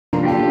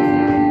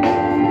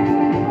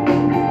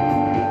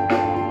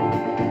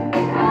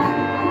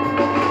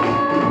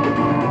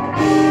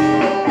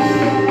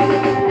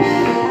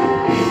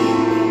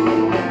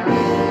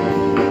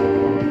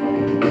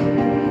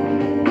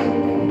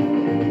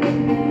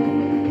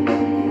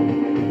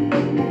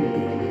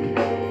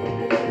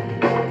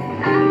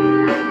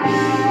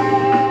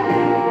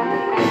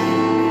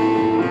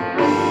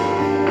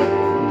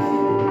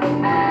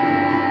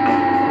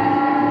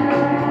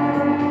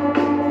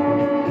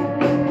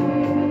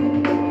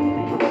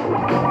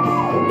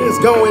It's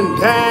going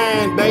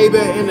down, baby,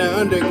 in the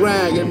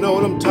underground. You know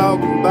what I'm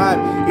talking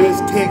about? It's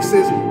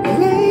Texas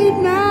late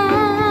night.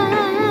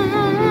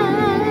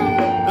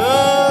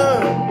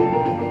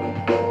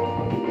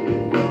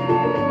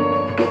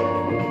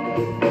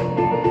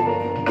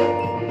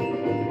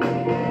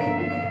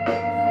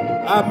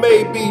 I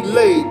may be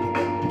late,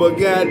 but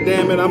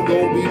goddamn it, I'm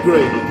gonna be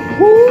great.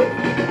 Woo!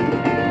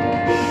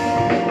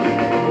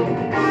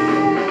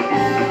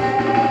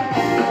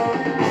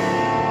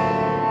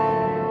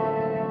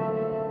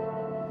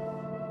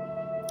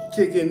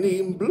 Kicking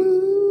them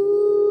blues.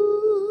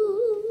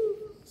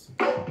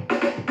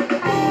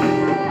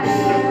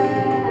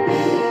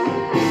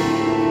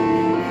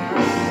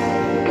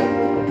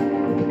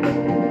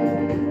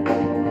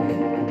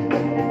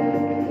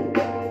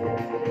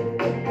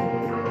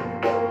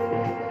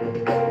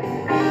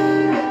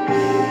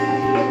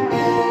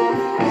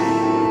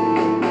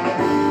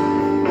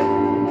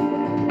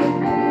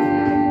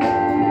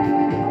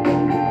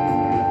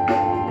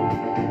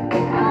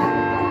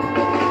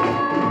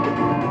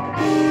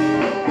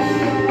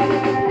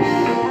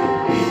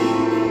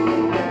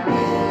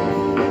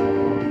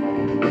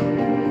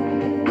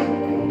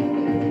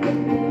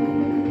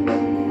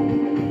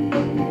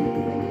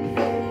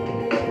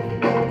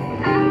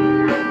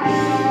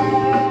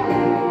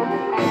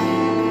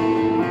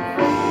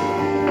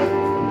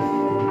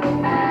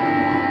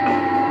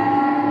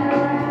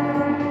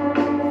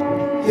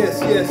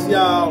 Yes,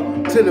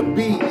 y'all, to the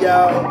beat,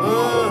 y'all.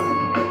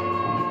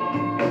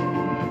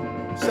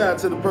 Shout out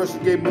to the person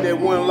who gave me that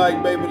one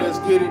like, baby, let's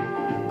get it.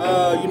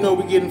 You know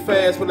we getting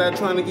fast without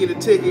trying to get a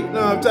ticket. You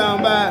know what I'm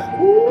talking about?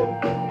 Woo.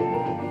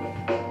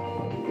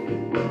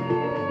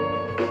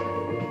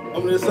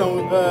 On this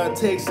song,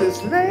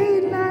 Texas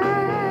late night.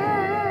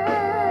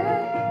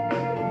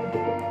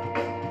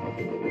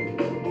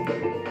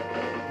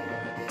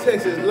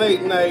 Texas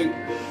late night.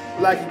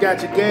 Like you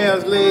got your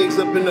gal's legs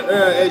up in the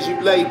air as you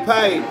lay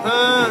pipe,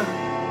 huh?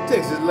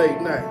 Texas late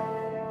night.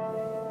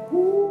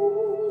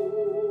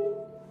 Ooh.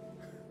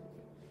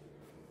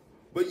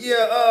 But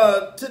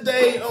yeah,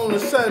 today on a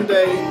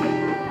Sunday,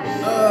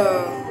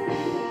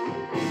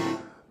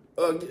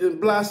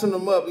 blossoming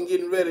them up and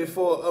getting ready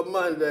for a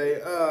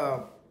Monday,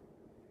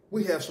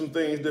 we have some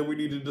things that we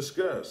need to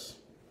discuss.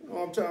 You know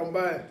what I'm talking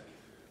about?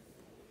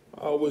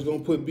 I always gonna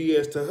put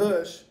BS to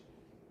hush.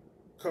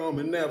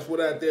 Calming naps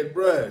without that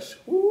brush.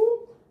 Woo.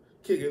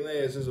 Kicking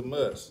ass is a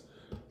must.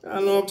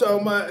 I know what I'm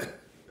talking about.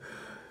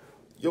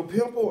 Your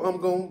pimple, I'm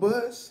gonna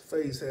bust.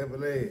 Face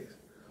having ass.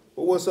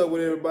 But what's up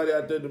with everybody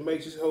out there that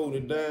makes you hold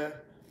it down?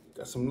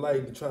 Got some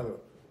light to try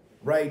to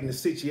brighten the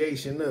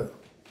situation up.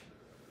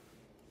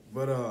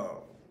 But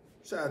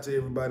shout out to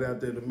everybody out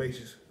there that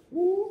makes you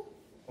woo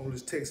on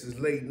this Texas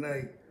late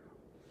night.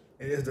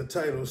 And as the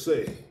title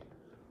say,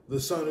 the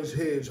Sonic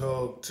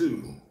Hedgehog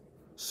 2.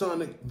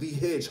 Sonic the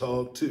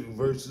Hedgehog 2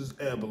 versus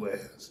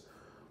Avalanche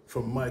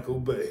from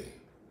Michael Bay.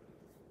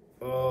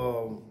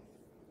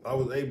 I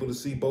was able to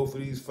see both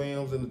of these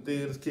films in the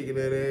theaters kicking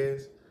that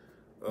ass.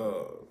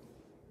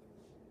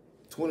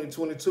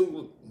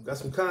 2022 got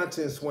some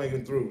content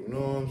swinging through, you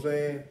know what I'm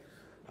saying?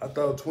 I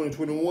thought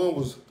 2021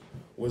 was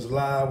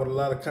live with a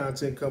lot of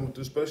content coming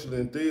through, especially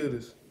in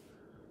theaters.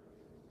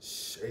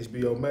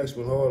 HBO Max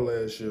went hard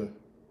last year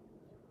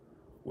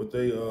with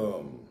they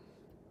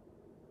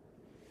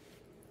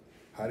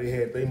how they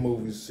had their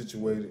movies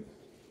situated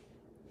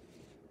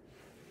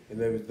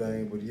and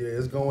everything. But yeah,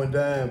 it's going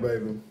down,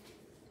 baby.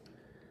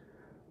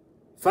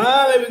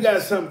 Finally, we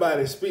got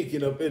somebody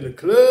speaking up in the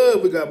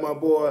club. We got my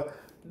boy,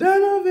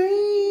 Donovan.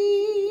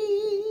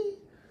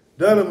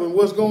 Donovan,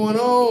 what's going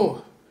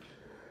on?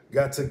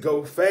 Got to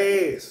go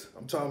fast.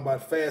 I'm talking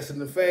about faster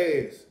than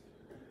fast.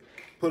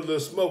 Put a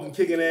little smoke and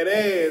kicking that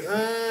ass,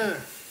 huh?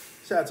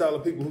 Shout out to all the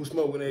people who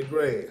smoking that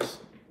grass.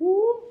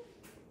 Woo.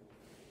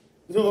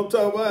 You know what I'm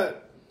talking about?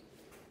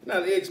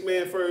 Not the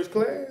X-Man first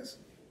class.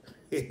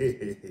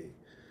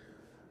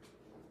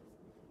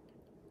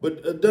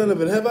 But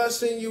Donovan, have I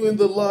seen you in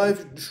the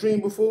live stream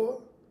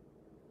before?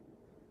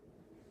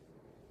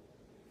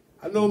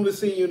 I normally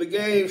see you in the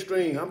game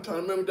stream. I'm trying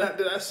to remember that.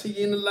 Did I see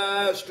you in the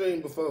live stream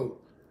before?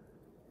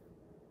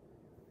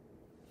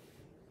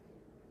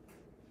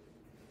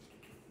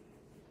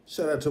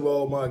 Shout out to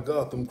all my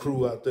Gotham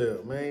crew out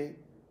there, man.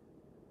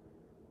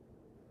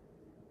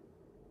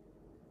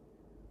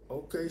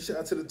 Okay, shout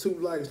out to the 2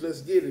 likes.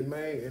 Let's get it,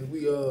 man. And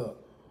we are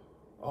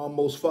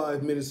almost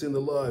 5 minutes in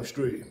the live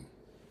stream.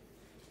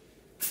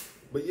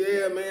 But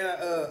yeah, man,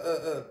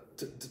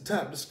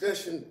 top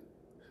discussion,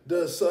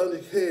 does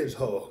Sonic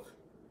Hedgehog,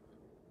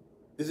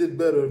 is it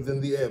better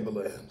than the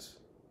Avalanche?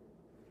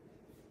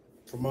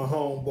 From my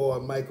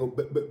homeboy, Michael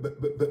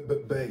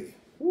Bay.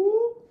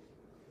 Woo.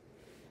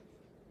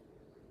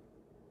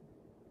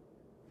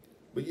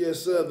 But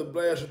yes, sir, the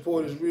Blast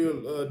Report is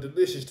real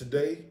delicious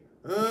today.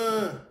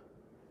 It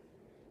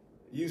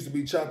used to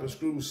be Chop and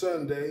Screw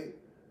Sunday.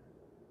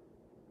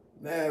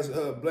 Now it's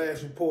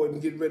Blast Report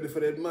and getting ready for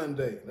that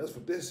Monday. That's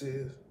what this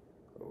is.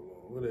 Hold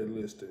on, where that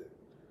list at?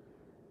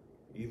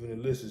 Even the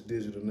list is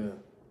digital now.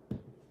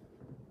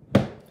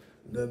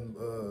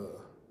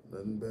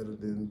 Nothing better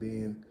than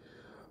being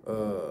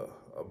a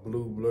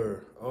blue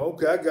blur. Oh,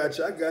 okay, I got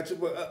you.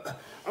 But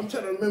I'm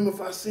trying to remember if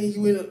I seen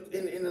you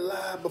in the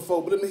live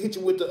before. But let me hit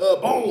you with the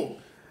boom.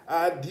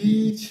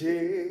 ID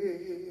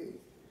check.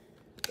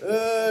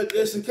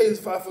 Just in case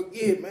if I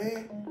forget,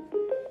 man.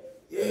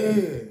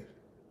 Yeah.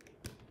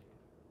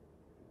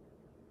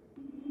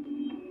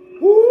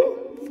 Woo.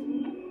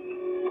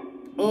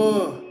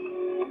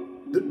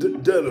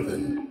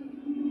 Donovan.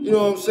 You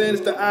know what I'm saying?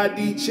 It's the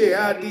ID check,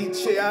 ID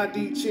check,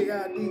 ID check,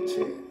 ID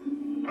check.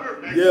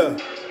 Yeah.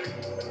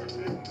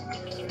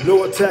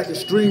 No attacking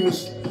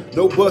streamers,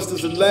 no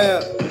busters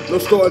allowed, no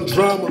starting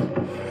drama.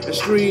 And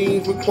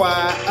streams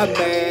require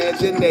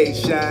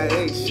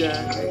imagination.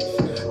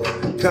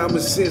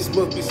 Common sense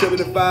must be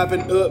 75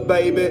 and up,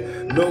 baby.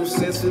 No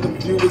sensitive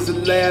viewers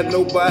allowed,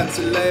 no bots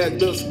allowed.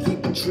 Just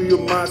keep the tree of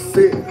my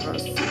set.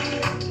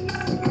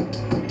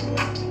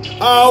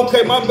 Oh,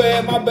 okay, my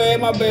bad,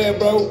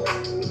 bro.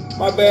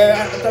 My bad.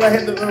 I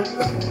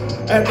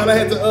thought I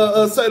had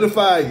to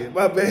certify you.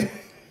 My bad.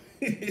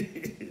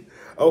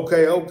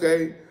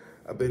 Okay.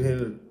 I've been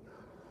here.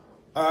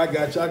 I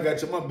got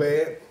you. My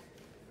bad.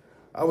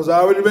 I was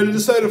already ready to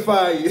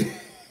certify you.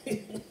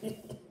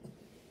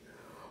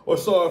 Or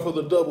sorry for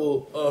the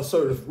double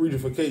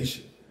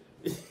certification.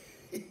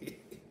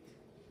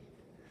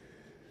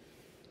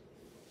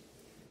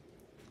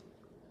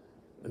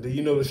 And then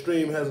you know the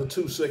stream has a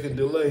 2-second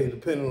delay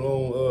depending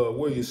on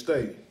where you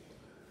stay.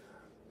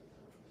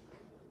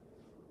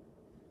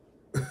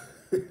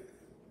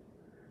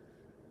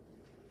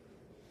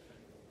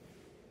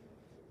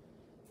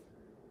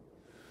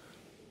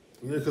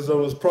 Yeah, because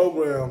on this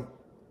program,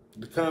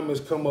 the comments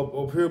come up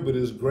here, but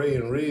it's gray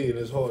and red, and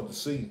it's hard to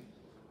see.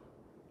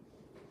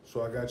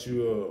 So I got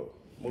you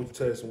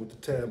multitasking with the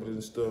tablet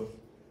and stuff.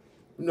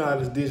 You know how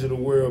this digital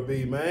world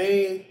be,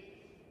 man.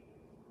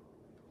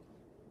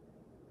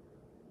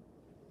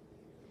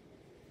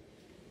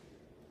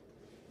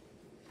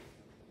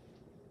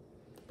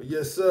 But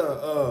yes,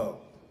 sir.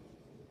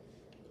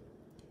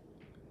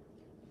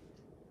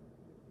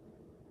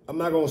 I'm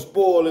not gonna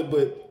spoil it,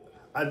 but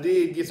I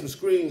did get some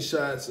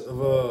screenshots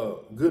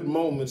of good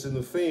moments in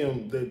the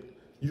film that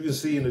you can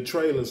see in the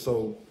trailer.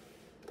 So,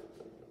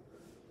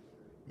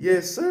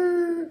 yes,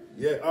 sir.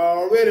 Yeah,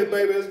 already,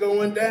 baby, it's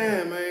going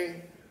down,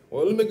 man.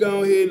 Well, let me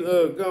go ahead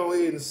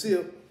and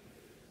sip.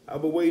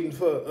 I've been waiting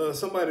for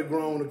somebody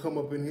grown to come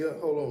up in here.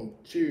 Hold on.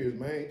 Cheers,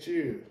 man.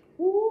 Cheers.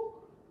 Woo.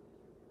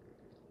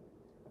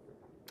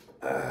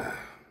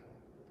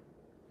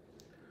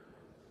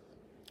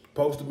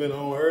 Supposed to been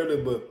on early,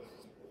 but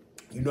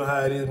you know how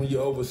it is when you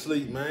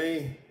oversleep,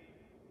 man.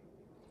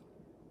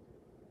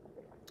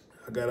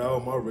 I got all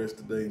my rest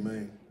today,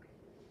 man.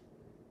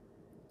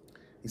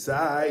 He said,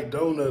 all right,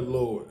 donut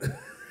lord.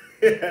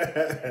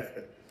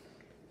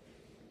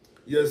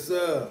 Yes,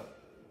 sir.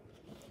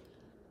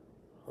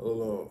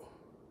 Hold on.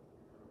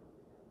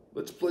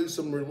 Let's play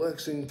some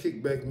relaxing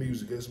kickback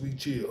music as we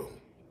chill.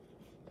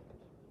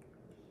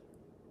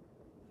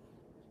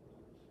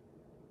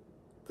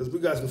 Because we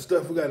got some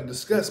stuff we got to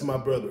discuss, my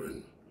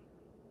brethren.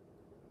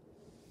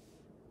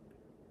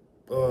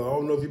 I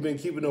don't know if you've been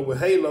keeping up with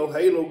Halo.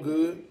 Halo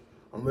good.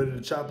 I'm ready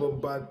to chop up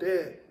about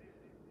that.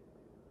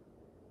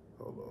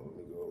 Hold on, let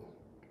me go.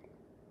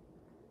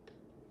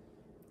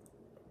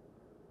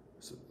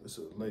 It's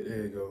a late,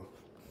 there you go.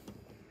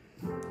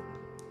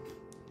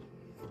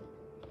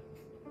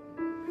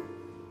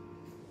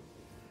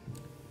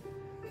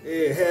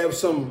 Yeah, have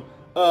some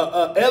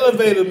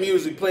elevator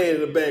music playing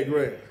in the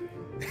background.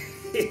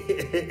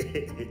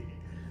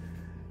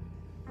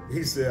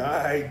 He said,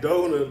 all right,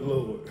 donut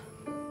lord.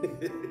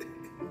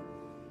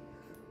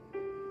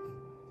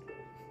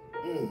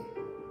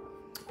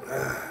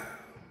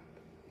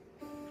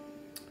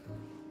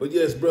 But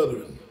yes,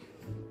 brethren,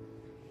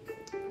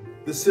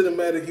 the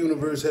cinematic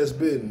universe has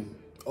been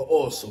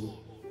awesome.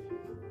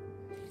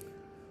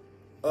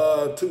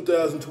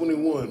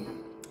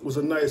 2021 was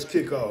a nice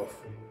kickoff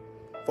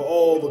for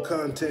all the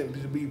content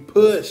to be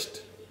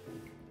pushed.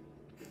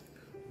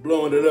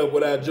 Blowing it up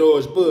without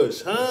George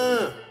Bush,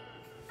 huh?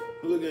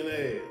 Look at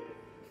that.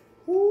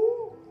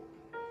 Woo.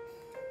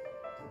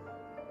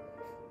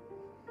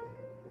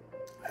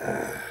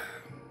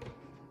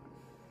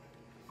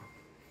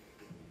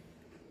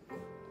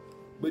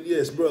 But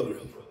yes,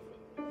 brethren,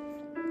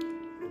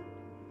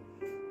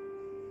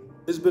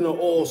 it's been an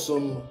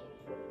awesome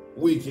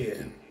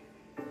weekend.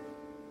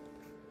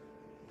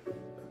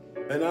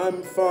 And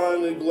I'm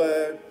finally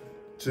glad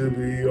to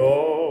be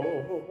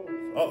off.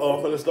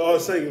 I'm gonna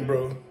start singing,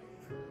 bro.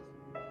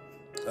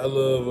 I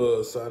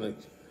love Sonic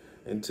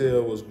and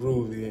Tail was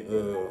groovy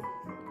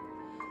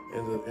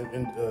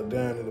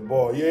down in the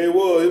bar. Yeah, it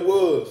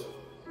was.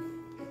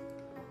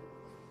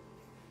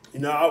 You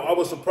know, I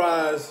was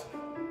surprised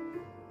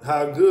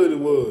how good it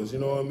was, you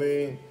know what I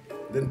mean?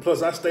 Then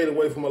plus I stayed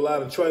away from a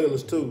lot of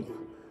trailers too.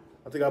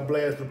 I think I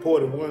blast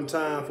reported one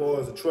time for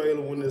us a trailer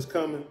when it's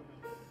coming.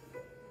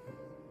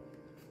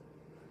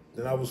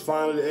 Then I was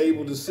finally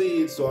able to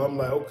see it, so I'm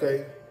like,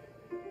 okay.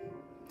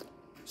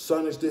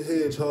 Sonic the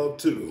Hedgehog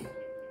 2.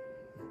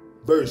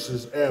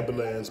 versus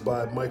Avalanche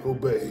by Michael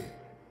Bay.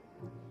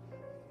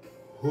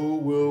 Who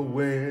will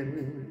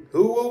win?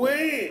 Who will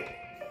win?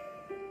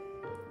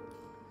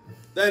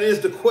 That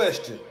is the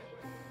question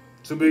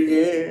to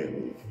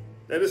begin.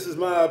 Now, this is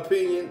my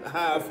opinion,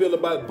 how I feel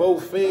about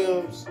both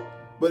films,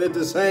 but at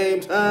the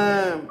same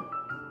time,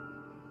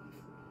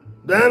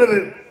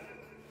 Donovan.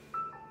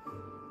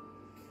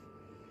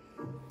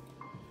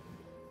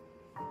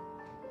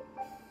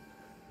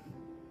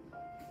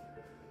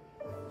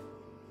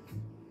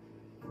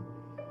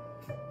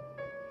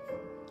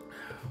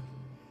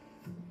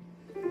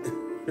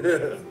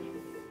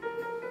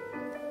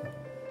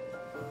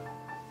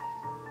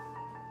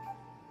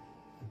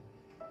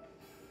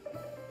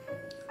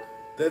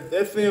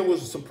 That film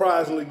was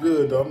surprisingly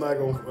good, though. I'm not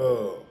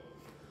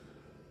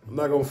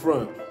gonna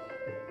front.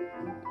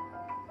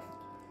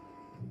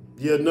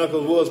 Yeah,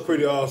 Knuckles was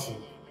pretty awesome.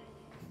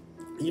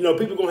 You know,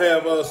 people gonna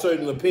have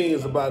certain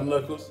opinions about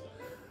Knuckles,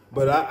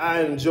 but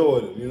I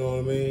enjoyed it. You know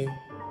what I mean?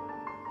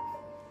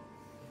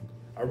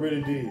 I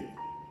really did.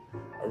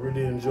 I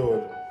really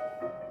enjoyed it.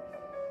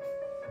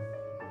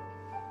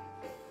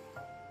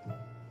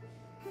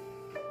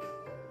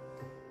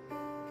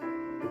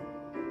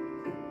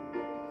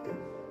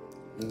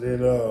 And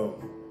then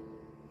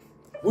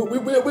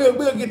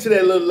we'll get to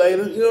that a little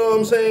later. You know what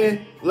I'm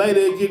saying? Later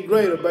it get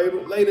greater,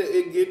 baby. Later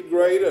it get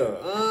greater.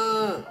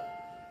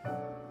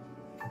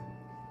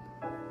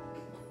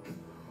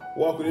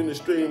 Walking in the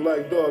stream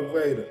like Darth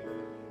Vader.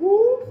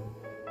 Woo.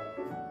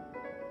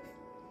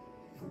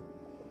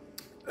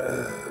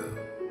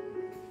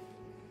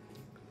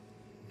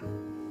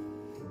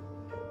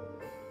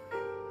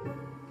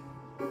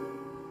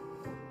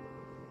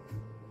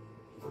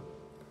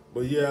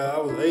 But yeah, I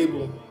was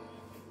able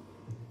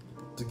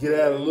to get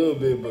out a little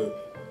bit,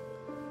 but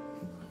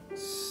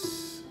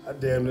I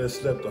damn near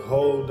slept the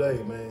whole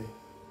day, man.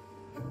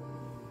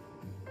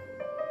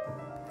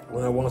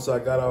 Once I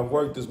got off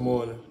work this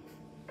morning,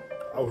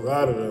 I was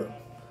out of there.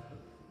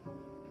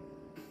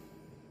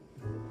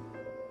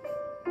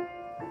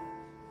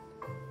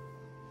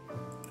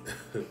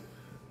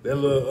 That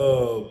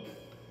little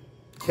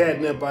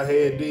catnap I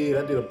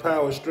did a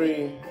power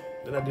stream,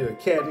 then I did a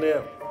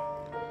catnap.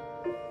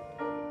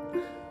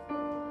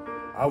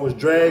 I was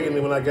dragging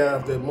it when I got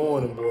out that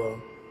morning, boy.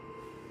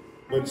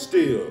 But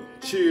still,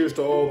 cheers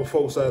to all the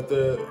folks out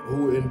there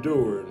who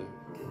endured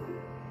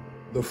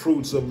the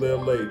fruits of their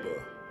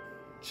labor.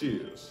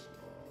 Cheers.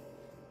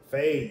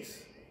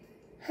 Faith.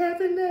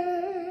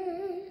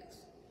 Happiness.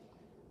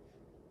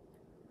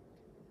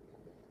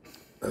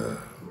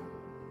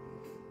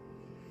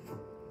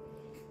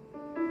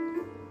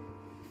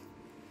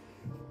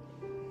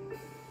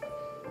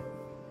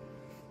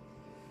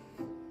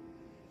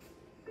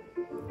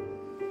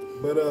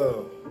 But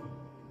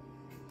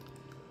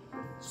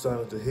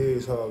Sonic the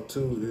Hedgehog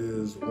 2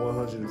 is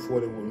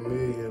 141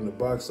 million in the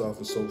box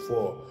office so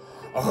far.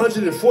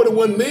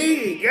 141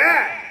 million,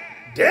 god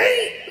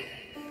damn!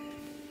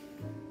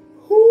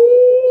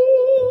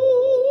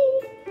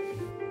 Ooh.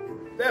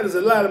 That is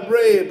a lot of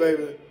bread,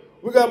 baby.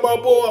 We got my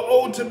boy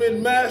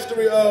Ultimate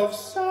Mastery of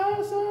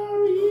Sorcery.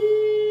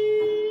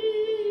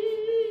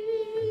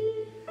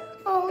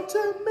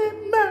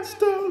 Ultimate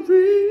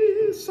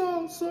Mastery,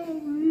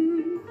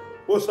 Sorcery.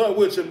 What's up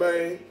with you,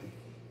 man?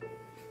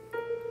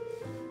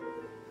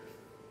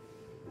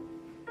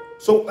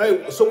 So,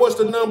 hey, so what's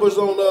the numbers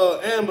on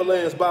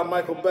Ambulance by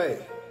Michael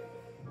Bay?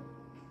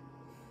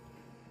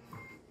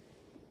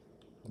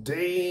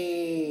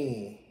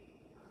 Dang.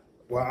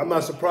 Well, I'm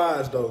not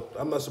surprised though.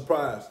 I'm not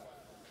surprised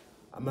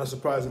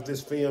if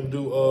this film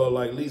do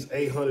like at least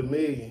 800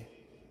 million.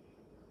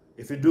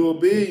 If it do $1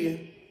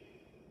 billion,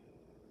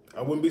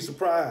 I wouldn't be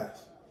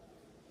surprised.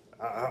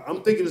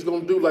 I'm thinking it's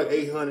gonna do like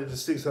 800 to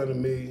 600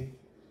 million.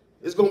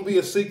 It's gonna be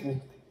a sequel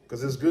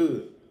because it's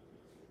good.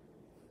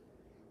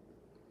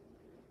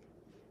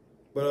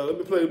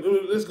 But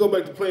let's go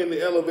back to playing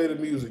the elevator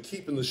music,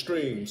 keeping the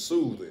stream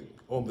soothing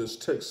on this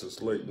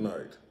Texas late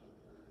night.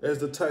 As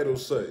the title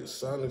says,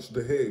 Sonic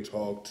the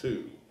Hedgehog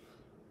 2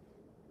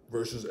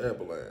 versus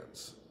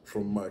Avalanche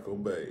from Michael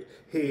Bay.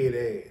 Head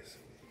ass.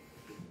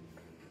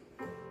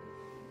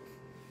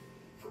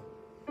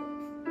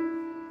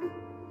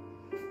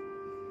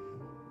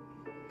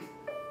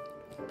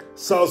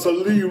 Salsa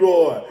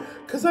Leroy,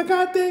 cause I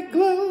got that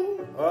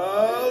glow.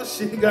 Oh,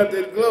 she got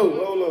that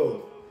glow. Hold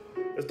on.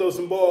 Let's throw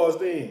some bars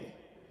then.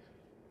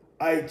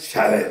 I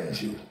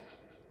challenge you.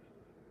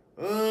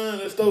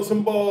 Let's throw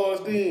some bars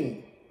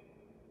then.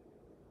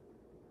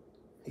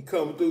 He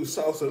coming through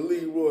Salsa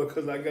Leroy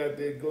cause I got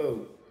that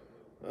glow.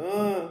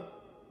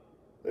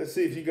 Let's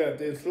see if you got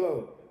that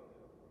flow.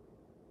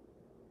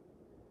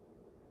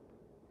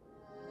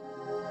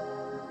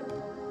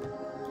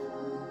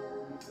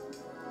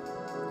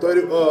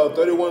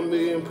 $31.2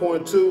 million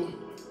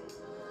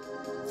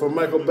for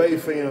Michael Bay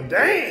film.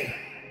 Dang!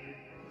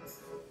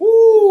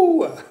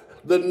 Woo!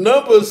 The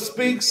numbers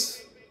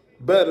speaks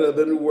better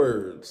than the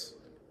words.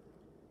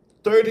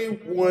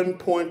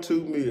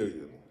 31.2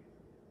 million.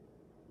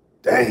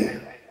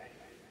 Damn!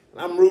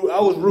 I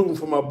was rooting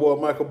for my boy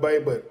Michael Bay,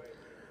 but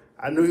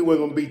I knew he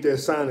wasn't gonna beat that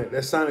Sonic.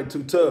 That Sonic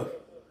too tough.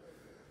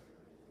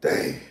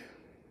 Damn.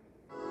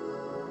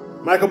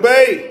 Michael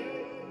Bay.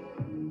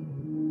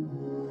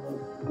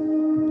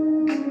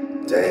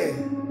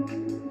 Damn.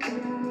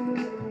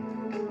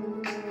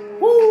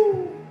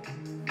 Woo.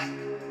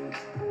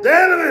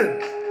 Damn.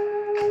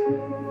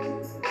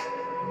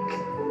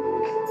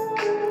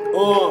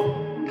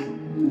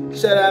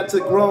 Shout out to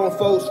grown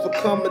folks for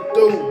coming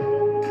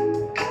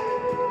through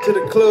to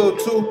the club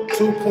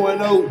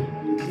 2.0.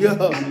 Yeah.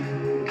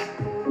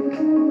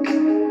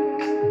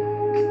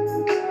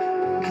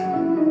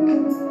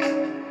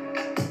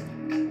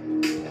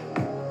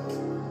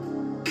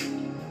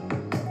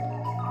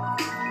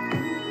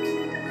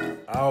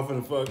 I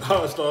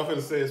was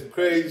finna say some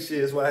crazy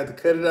shit, so I had to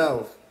cut it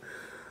off.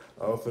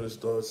 I was finna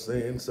start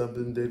saying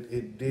something that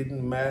it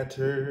didn't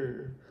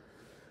matter.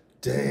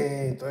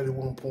 Dang,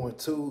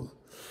 31.2.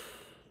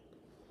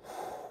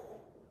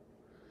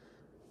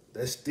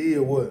 That's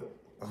still what?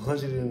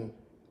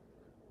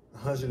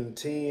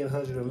 110,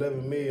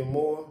 111 million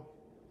more?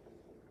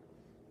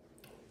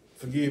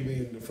 Forgive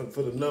me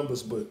for the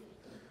numbers, but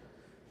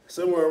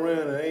somewhere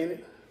around there, ain't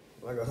it?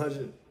 Like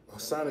 100,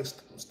 Sonic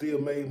still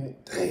made more.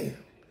 Damn.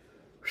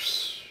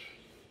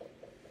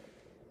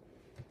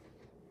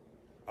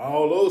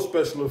 All those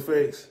special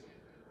effects,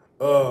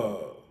 I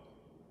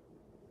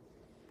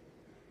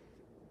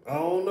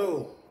don't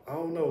know.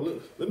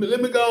 Let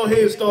me go ahead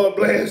and start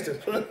blasting.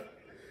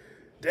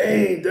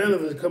 Dang,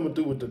 Donovan's coming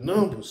through with the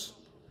numbers.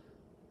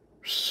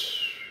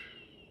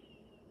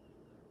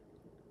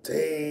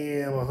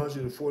 Damn,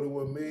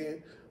 141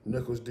 million.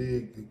 Knuckles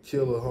did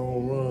kill a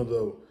home run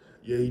though.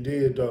 Yeah, he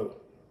did though.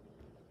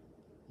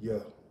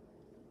 Yeah,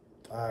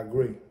 I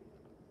agree.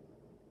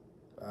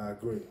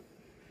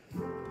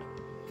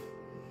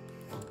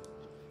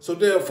 So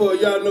therefore,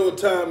 y'all know what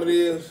time it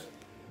is.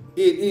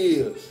 It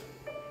is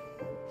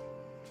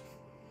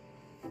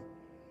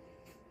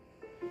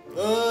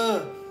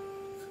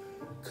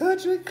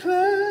Country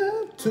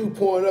Club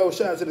 2.0.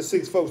 Shout out to the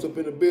 6 folks up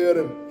in the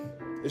building.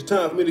 It's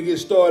time for me to get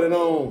started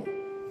on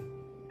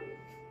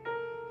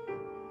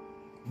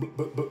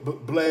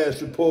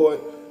Blast Report.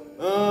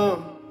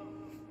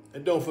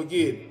 And don't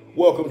forget,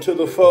 welcome to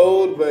the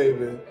fold,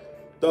 baby.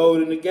 Throw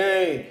it in the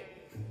game.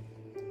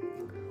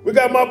 We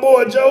got my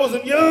boy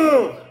Joseph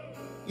Young.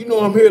 You know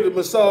I'm here to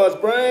massage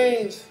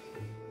brains.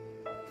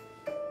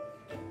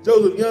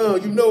 Joseph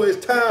Young, you know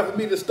it's time for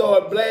me to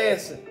start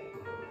blasting.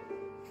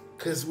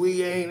 Cause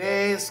we ain't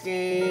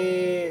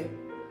asking.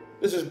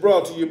 This is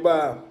brought to you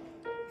by,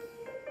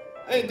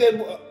 I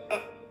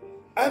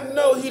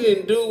know he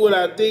didn't do what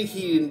I think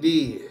he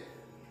did.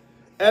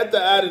 After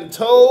I done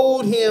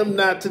told him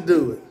not to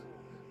do it.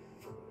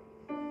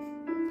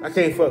 I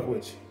can't fuck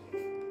with you.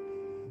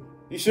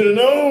 You should have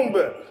known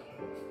better.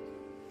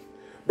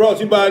 Brought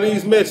to you by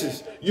these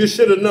messages. You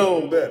should have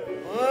known better.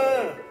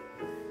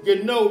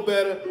 You know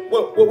better.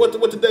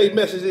 What today's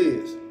message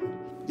is?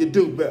 You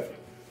do better.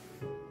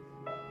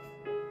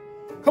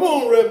 Come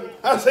on, Reverend.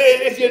 I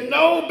said, if you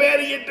know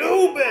better, you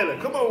do better.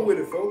 Come on with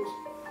it, folks.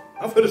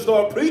 I'm finna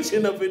start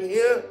preaching up in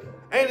here.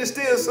 Ain't it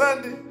still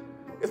Sunday?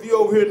 If you're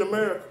over here in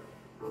America.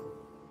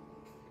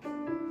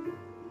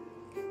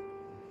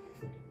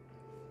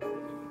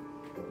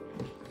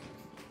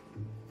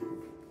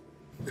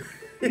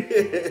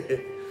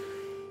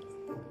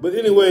 But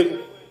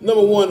anyway,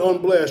 number 1 on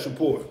Blast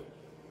Report.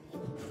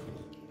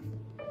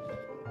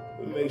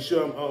 Let me make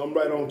sure I'm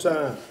right on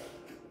time.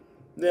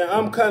 Now,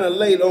 I'm kind of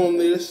late on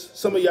this.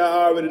 Some of y'all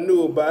already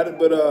knew about it,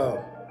 but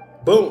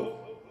boom.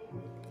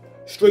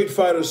 Street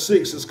Fighter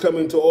 6 is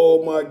coming to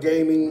all my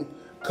gaming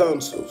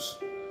consoles.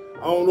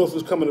 I don't know if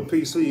it's coming to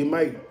PC.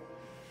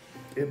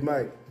 It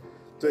might.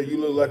 So you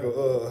look like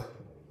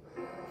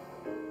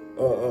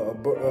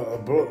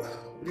what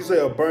you say,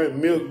 a burnt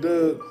milk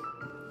dog?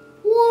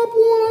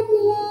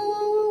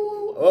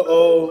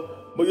 Uh-oh.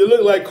 But you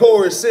look like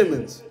Corey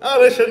Simmons.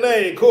 Oh, that's your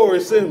name, Corey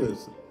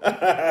Simmons.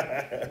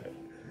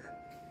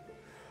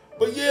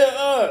 But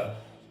yeah,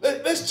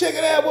 let's check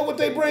it out. What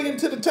they bringing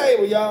to the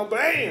table, y'all?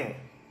 Bam!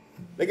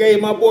 They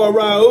gave my boy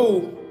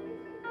Raul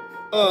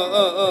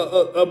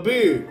a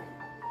beard.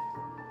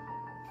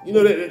 You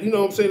know that. You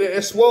know what I'm saying? That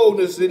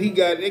swollenness that he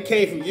got, it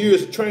came from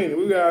years of training.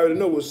 We already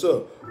know what's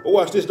up. But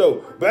watch this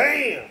though.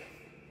 Bam!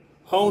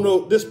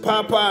 Hono, this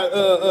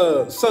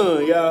Popeye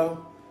son,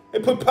 y'all. They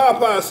put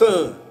Popeye's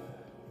son.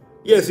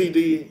 Yes, he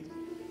did.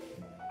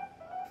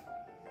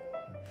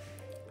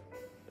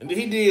 And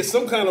he did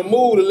some kind of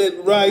move to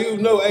let Ryu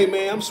know, hey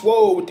man, I'm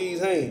swole with these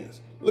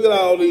hands. Look at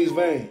all these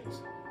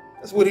veins.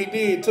 That's what he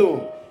did to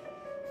him.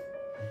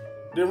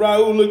 Then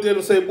Ryu looked at him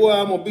and said, boy,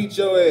 I'm gonna beat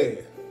your ass.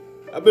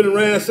 I've been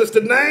around since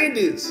the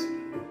 90s.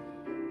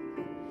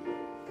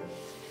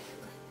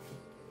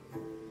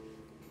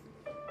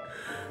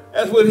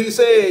 That's what he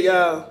said,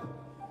 y'all.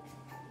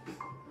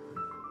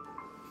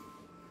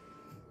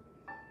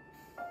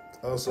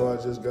 Also, I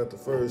just got the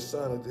first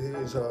Sonic the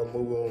Hedgehog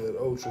movie on that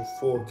Ultra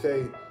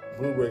 4K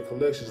Blu-ray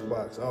collections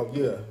box. Oh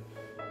yeah,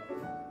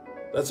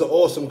 that's an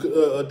awesome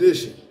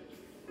addition.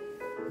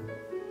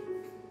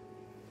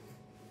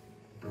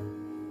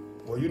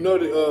 Well, you know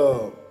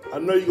that I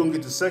know you're gonna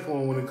get the second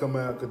one when it come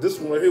out, cause this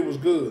one right here was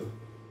good.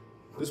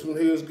 This one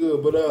here is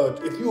good. But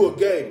if you a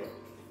gamer,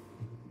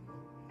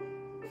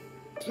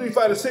 Street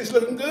Fighter 6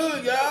 looking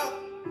good, y'all.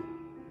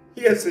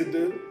 Yes, it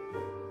do.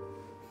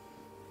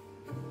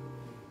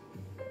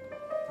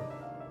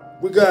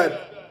 We got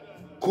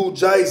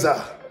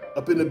Kujaiza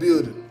up in the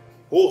building.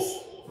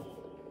 Horse.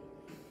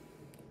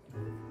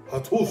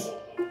 Hatus.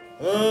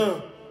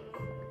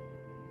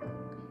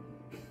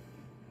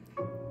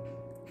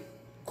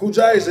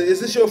 Kujaiza,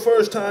 is this your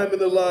first time in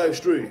the live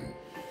stream?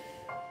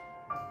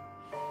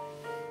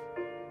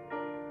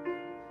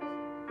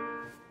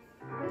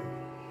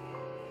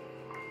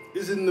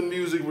 Isn't the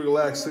music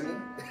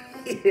relaxing?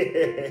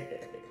 Here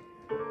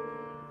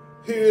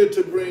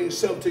to bring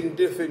something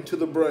different to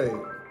the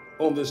brain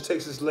on this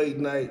Texas late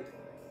night,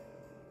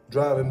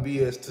 driving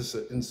BS to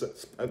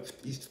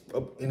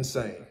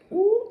insane.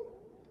 Woo.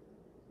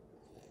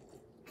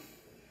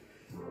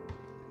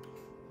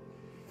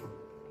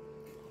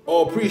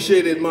 Oh,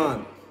 appreciate it,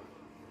 man.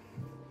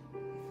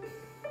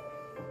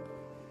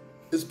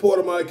 It's part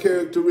of my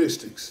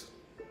characteristics.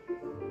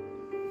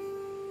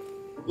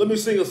 Let me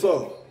sing a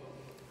song.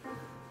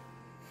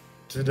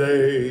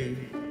 Today,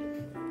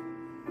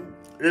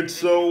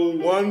 it's a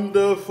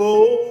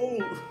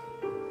wonderful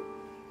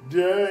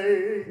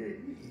day.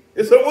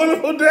 It's a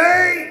wonderful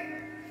day.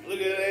 Look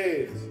at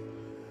this.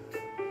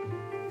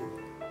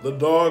 The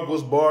dog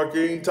was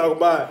barking, talking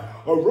about,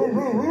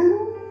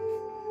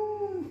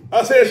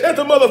 I said, shut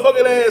the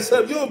motherfucking ass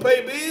up. You don't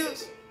pay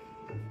bills.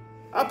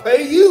 I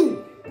pay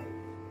you.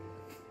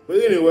 But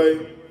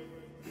anyway,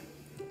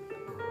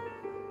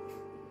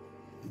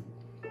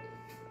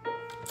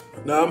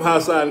 now I'm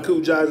outside and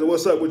Cool Jizer.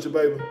 What's up with you,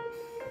 baby?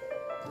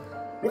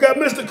 We got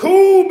Mr.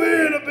 Cool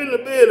Beard up in the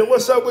building.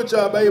 What's up with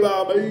y'all, baby?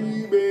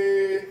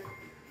 Baby.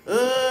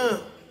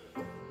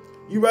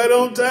 You right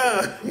on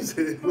time. He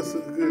said, what's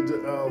up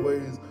good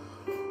always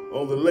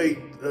on the late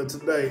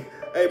today.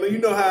 Hey, man, you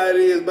know how it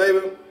is,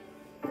 baby.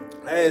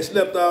 I had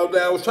slept all day.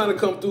 I was trying to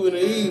come through in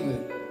the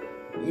evening.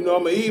 You know,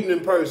 I'm an evening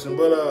person,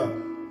 but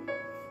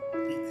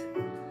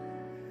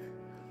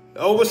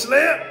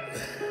overslept.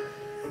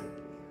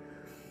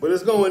 But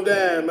it's going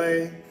down,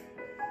 man.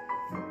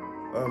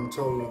 I'm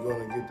totally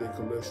gonna get that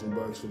collection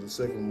box for the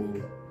second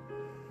movie.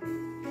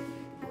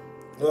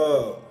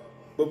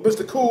 But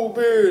Mr. Cool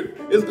Beard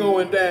is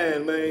going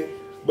down, man.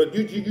 But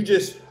you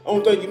just,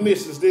 only thing you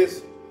miss is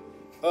this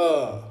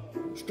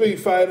Street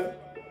Fighter.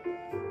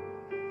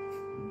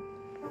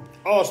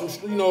 Awesome,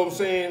 you know what I'm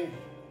saying?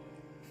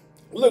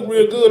 Look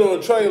real good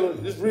on the trailer.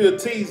 It's real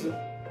teaser.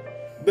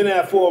 Been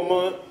out for a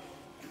month.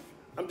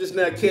 I'm just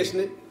now catching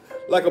it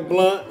like a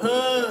blunt,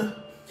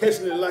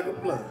 Catching it like a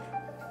blunt.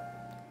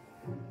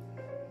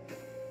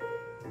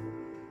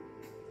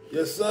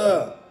 Yes,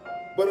 sir.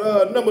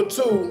 But number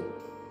 2,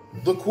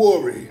 The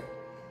Quarry.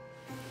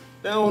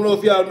 Now, I don't know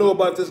if y'all know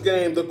about this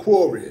game, The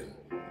Quarry,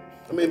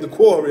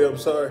 I'm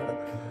sorry.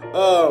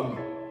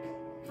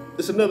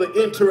 It's another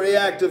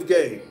interactive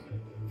game.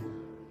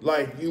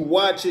 Like, you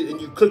watch it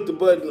and you click the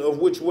button of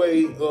which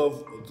way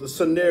of the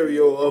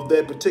scenario of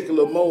that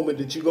particular moment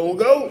that you're gonna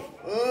go.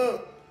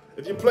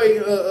 If you play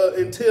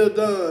Until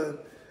Dawn,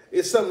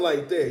 it's something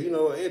like that, you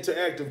know, an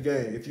interactive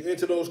game. If you're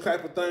into those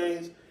type of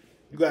things,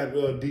 you got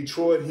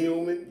Detroit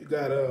Human, you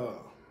got,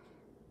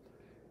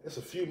 there's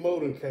a few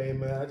more that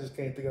came out, I just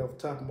can't think off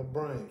the top of my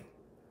brain.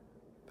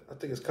 I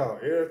think it's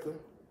called Erica.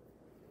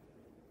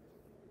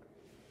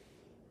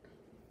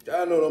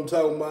 Y'all know what I'm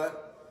talking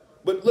about.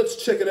 But let's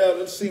check it out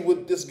and see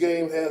what this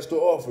game has to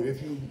offer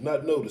if you're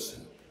not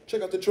noticing.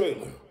 Check out the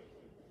trailer.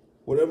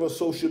 Whatever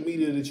social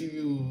media that you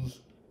use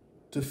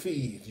to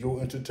feed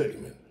your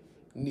entertainment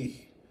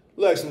need.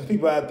 Like some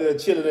people out there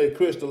chilling at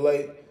Crystal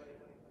Lake,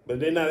 but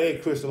they're not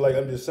at Crystal Lake,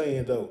 I'm just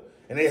saying though.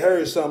 And they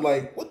heard something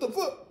like, what the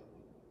fuck?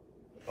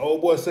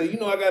 Old boy say, you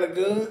know I got a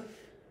gun.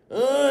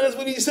 That's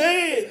what he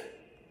said.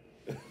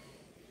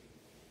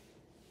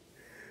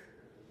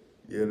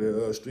 Yeah,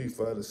 the Street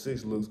Fighter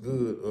 6 looks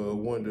good.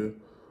 Wonder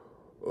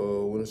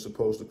when it's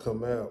supposed to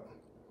come out.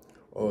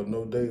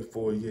 No date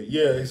for it yet.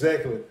 Yeah,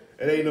 exactly.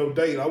 It ain't no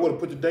date. I would have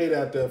put the date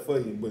out there for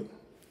you, but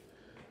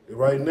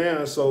right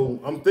now, so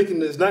I'm thinking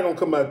it's not gonna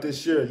come out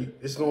this year.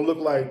 It's gonna look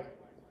like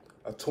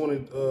a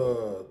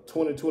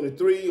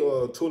 2023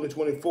 or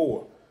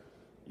 2024.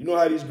 You know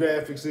how these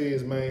graphics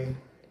is, man.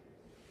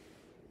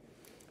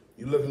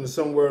 You're looking at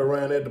somewhere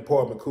around that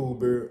department, Cool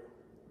Beard.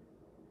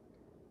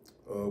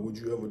 Would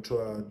you ever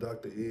try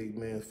Dr.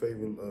 Eggman's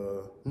favorite?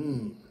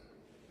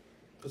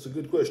 That's a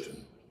good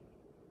question.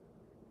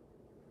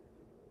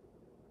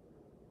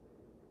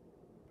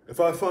 If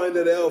I find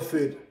that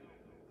outfit,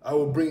 I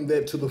will bring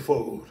that to the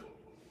fold.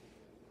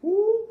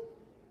 Woo.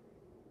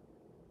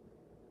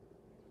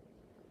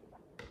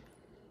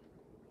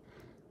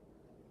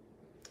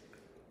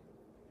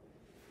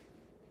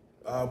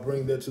 I'll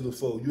bring that to the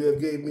fold. You have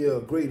gave me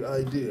a great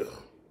idea,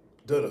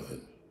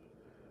 Donovan.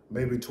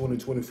 Maybe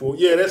 2024.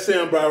 Yeah, that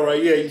sound about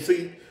right. Yeah, you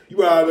see,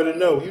 you already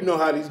know. You know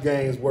how these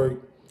games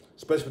work,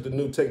 especially with the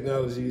new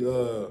technology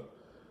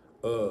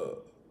that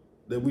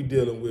we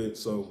dealing with.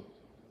 So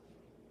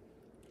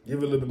Give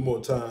it a little bit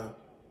more time.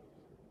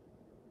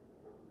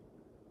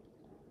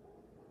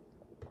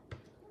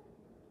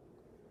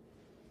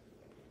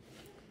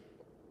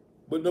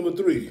 But number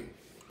 3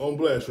 on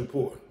Blast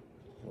Report.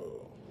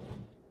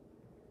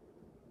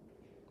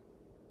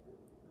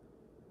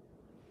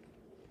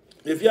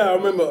 If y'all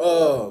remember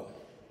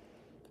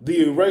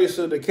the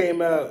Eraser that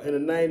came out in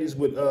the 90s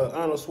with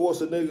Arnold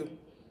Schwarzenegger,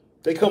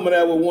 they coming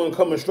out with one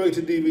coming straight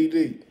to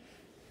DVD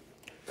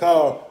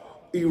called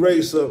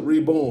Eraser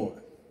Reborn.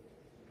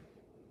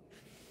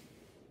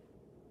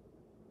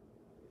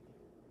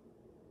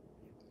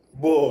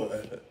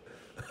 Boy,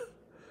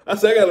 I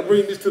said, I gotta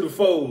bring this to the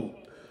fold.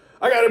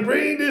 I gotta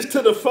bring this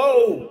to the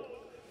fold.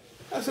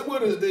 I said,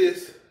 what is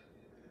this?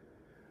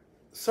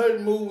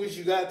 Certain movies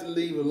you got to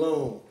leave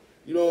alone.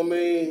 You know what I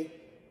mean?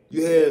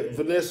 You had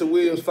Vanessa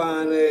Williams'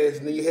 fine ass,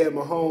 and then you had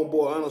my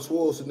homeboy Arnold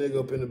Schwarzenegger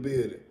up in the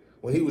building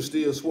when he was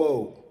still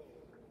swole.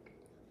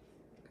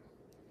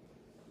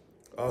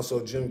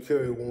 Also, Jim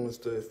Carrey wants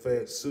the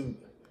fat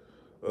suit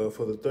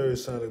for the third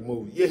Sonic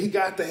movie. Yeah, he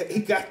got to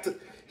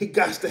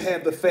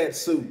have the fat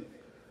suit.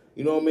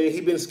 You know what I mean?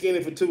 He been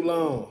skinny for too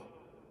long.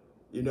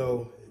 You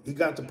know, he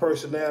got the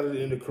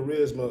personality and the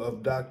charisma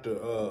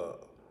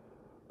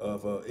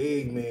of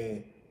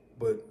Eggman,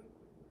 but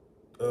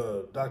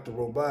Dr.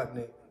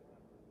 Robotnik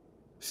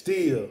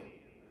still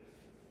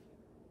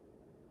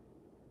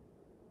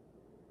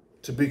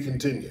to be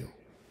continued.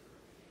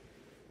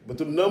 But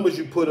the numbers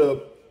you put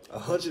up,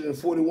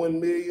 141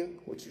 million,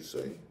 what you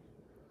say?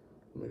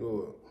 Let me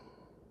go up.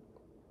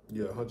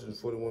 Yeah,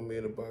 141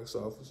 million at box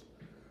office.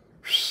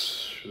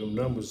 Them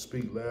numbers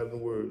speak louder than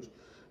words.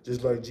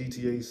 Just like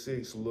GTA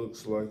 6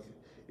 looks like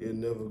it's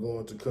never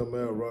going to come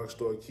out.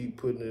 Rockstar keep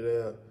putting it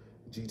out.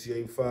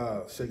 GTA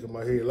 5, shaking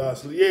my head.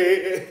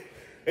 Yeah,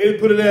 they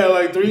put it out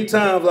like 3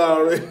 times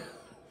already.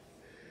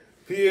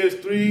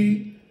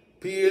 PS3,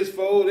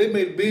 PS4, they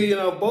made $1 billion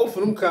off both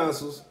of them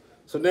consoles.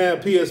 So now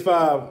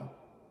PS5,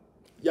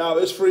 y'all,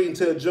 it's free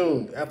until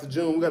June. After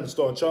June, we got to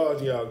start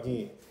charging y'all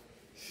again.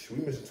 We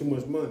missing too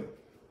much money.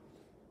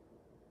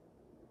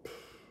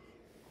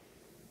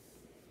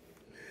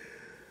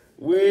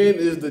 When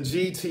is the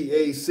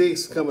GTA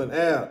 6 coming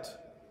out?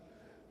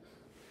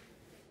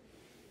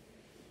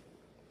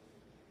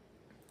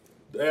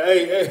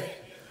 Hey,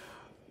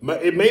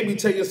 it may be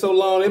taking so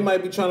long, they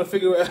might be trying to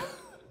figure out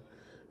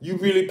you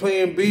really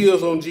paying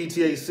bills on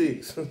GTA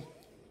 6.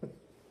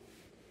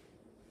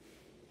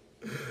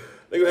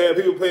 They gonna have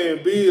people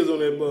paying bills on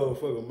that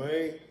motherfucker,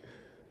 man.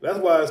 That's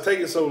why it's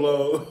taking so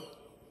long.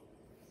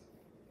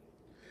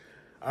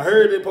 I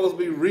heard they're supposed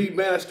to be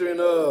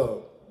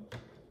remastering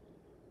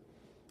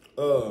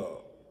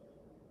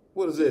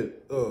what is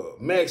it?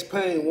 Max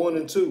Payne 1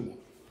 and 2.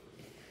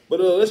 But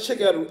let's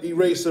check out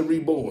Eraser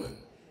Reborn.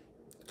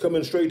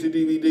 Coming straight to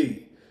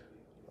DVD.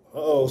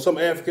 Some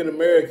African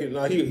American.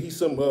 Now he's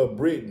some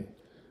Britain.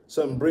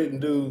 Some Britain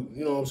dude,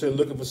 you know what I'm saying,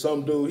 looking for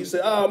some dude. He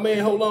said, oh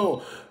man, hold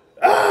on.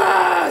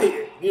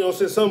 You know what I'm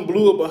saying, something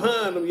blew up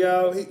behind him,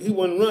 y'all. He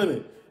wasn't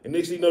running. And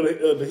next thing you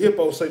know, the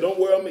hippo say, don't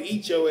worry, I'm gonna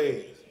eat your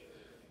ass.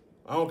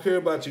 I don't care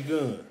about your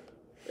gun.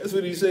 That's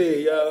what he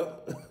said, y'all.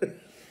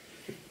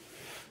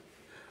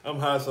 I'm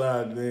hot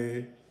side,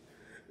 man.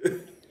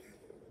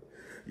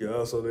 Yeah,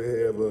 also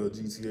they have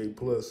GTA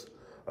Plus,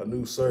 a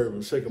new server.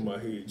 I'm shaking my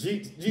head.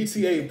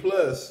 GTA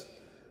Plus,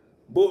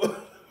 boy.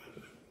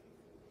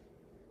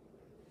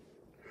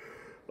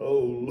 Oh,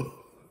 Lord.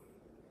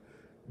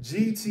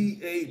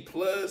 GTA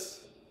Plus.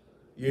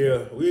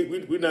 Yeah,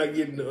 we're not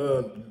getting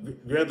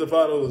Grand Theft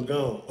Auto is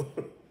gone.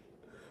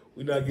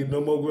 We're not getting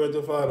no more Grand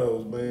Theft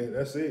Autos, man.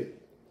 That's it.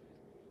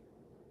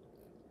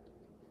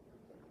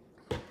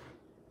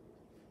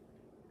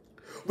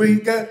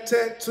 We got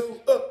Tattoo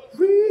Up,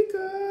 we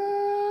got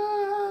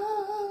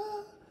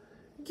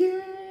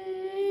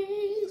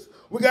games.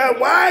 We got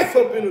wife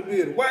up in the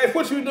building. Wife,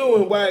 what you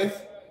doing, wife?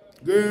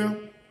 Girl,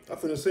 I'm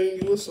finna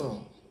sing you a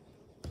song.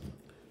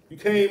 You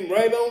came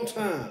right on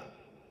time.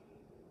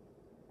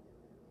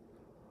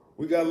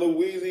 We got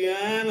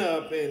Louisiana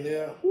up in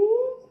there.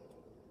 Woo.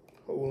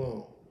 Hold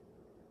on.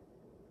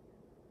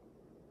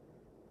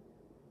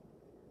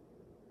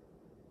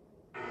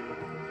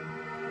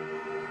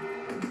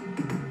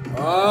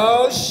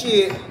 Oh,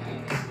 shit.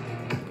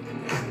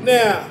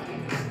 Now,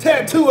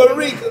 Tattoo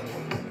Arica,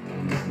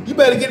 you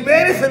better get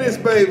ready for this,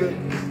 baby.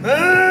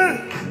 Huh?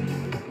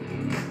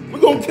 We're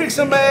gonna kick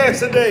some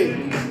ass today.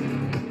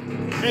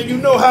 And you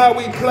know how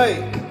we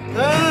play.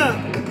 Huh?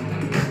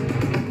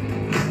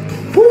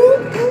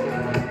 Woo.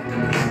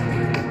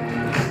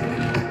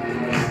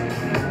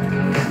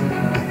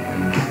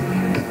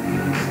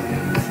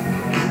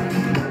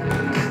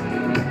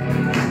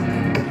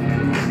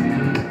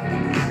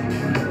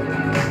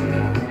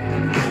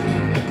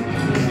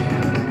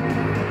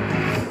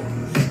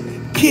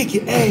 Kick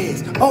your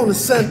ass on a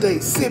Sunday,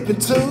 sipping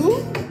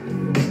too.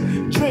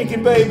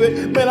 Drinking,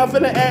 baby, man, I'm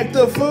finna act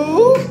a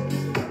fool.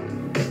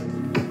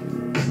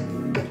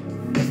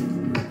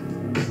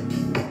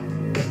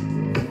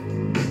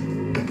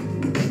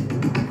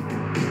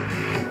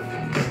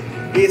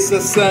 It's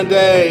a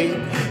Sunday,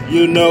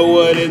 you know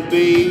what it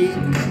be.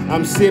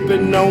 I'm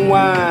sipping on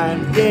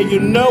wine. Yeah, you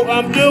know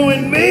I'm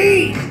doing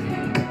me.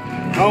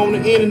 On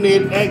the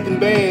internet, acting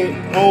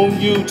bad on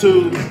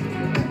YouTube.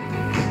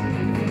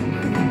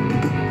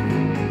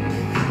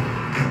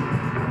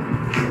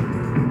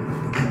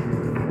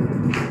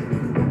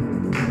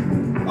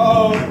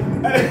 Oh,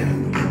 hey,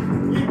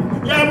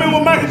 y'all remember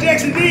what Michael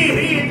Jackson did?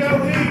 Here you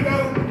go, here you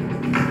go.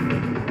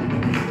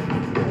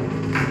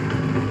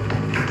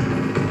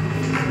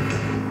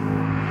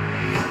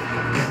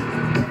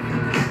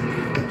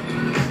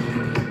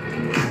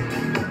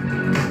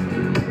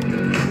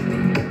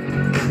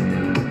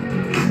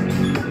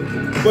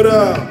 But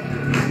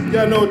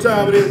y'all know what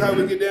time it is, how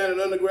we get down in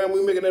the underground.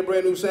 We making that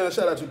brand new sound.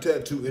 Shout out to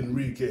Tattoo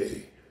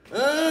Enrique.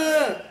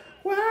 Why?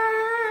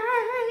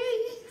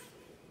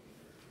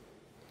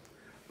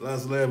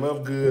 Last laugh,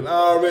 I'm good.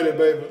 Already,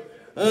 baby.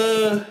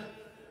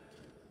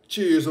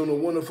 Cheers on a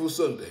wonderful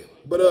Sunday.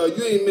 But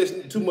you ain't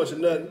missing too much of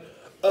nothing.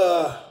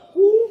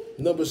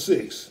 Number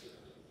 6.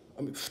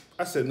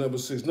 I said number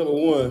 6. Number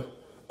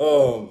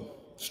 1.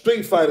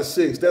 Street Fighter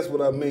 6. That's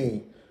what I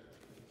mean.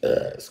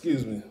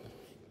 Excuse me.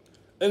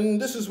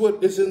 And this is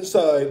what is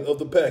inside of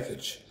the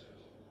package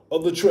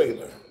of the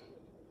trailer.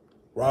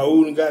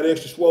 Raul and got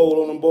extra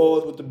swole on them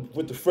boys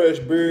with the fresh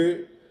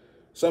beard.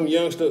 Some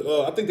youngster,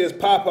 I think that's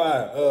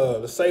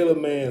Popeye, the Sailor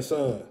Man's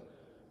son,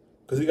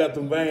 because he got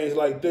them veins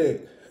like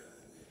that.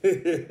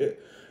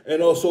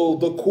 And also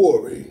the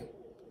Quarry.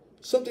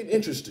 Something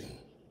interesting.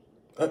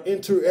 An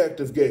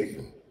interactive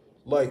game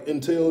like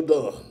Until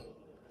Dawn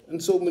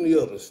and so many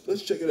others.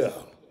 Let's check it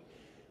out.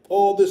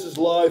 All this is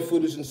live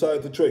footage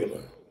inside the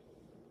trailer.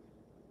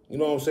 You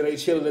know what I'm saying? They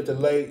chilling at the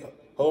lake.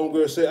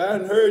 Homegirl said, I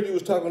hadn't heard you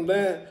was talking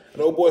down. And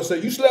the old boy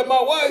said, you slept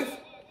my wife?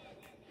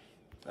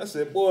 I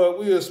said, boy,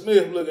 Will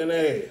Smith looking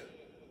ass.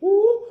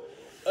 Woo.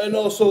 And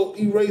also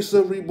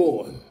Eraser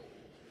Reborn.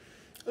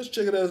 Let's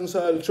check it out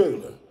inside the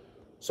trailer.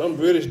 Some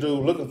British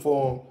dude looking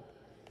for him.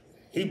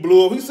 He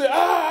blew up. He said,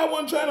 I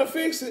wasn't trying to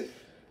fix it.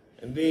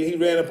 And then he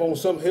ran up on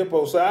some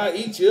hippo, said, I'll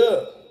eat you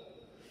up.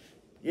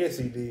 Yes,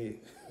 he did.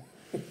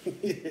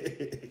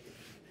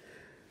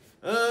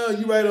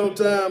 You right on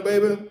time,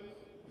 baby.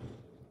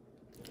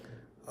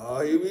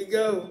 Oh, here we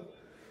go.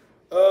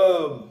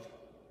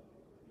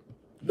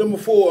 Number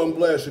 4 on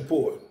Blast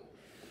Report.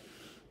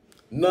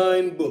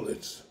 9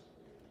 bullets.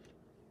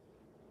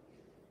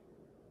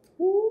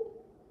 Woo.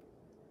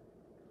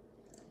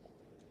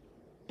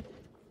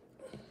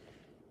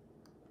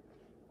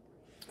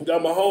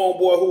 Got my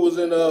homeboy who was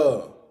in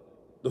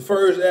the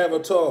first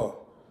Avatar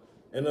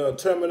and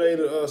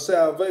Terminator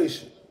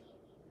Salvation.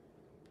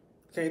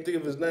 Can't think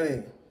of his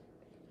name.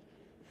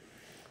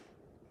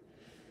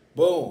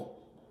 Boom.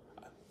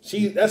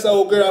 That's the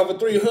old girl out for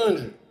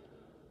 300.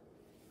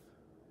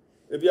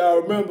 If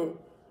y'all remember.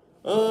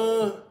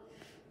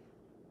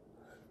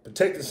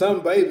 Protecting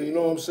some baby, you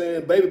know what I'm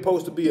saying? Baby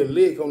supposed to be a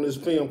lick on this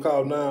film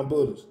called 9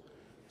 Bullets.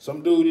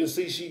 Some dude didn't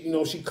see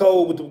she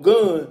cold with the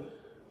gun.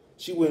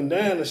 She went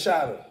down and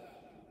shot her.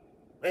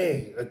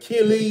 Man,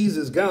 Achilles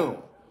is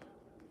gone.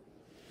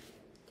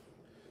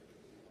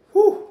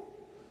 Whew.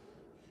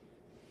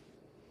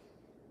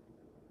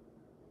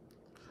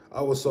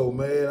 I was so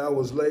mad. I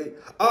was late.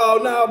 Oh,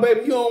 no,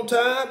 baby, you on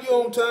time? You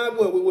on time?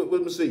 What?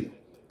 Let me see.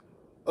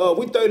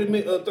 We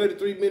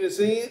 33 minutes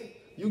in.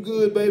 You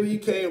good, baby? You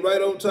came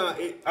right on time.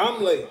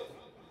 I'm late.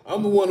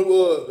 I'm the one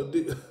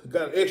who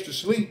got extra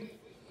sleep.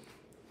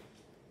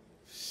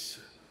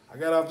 I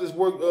got off this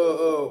work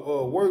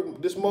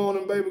this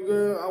morning, baby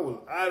girl. I was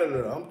out of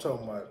there. I'm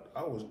talking about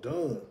I was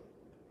done.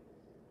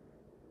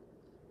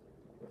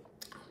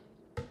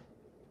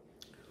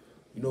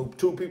 You know,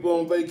 2 people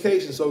on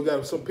vacation, so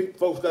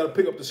folks got to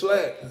pick up the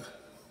slack.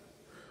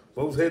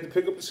 Folks had to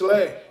pick up the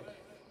slack.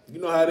 You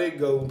know how they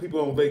go when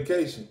people on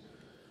vacation.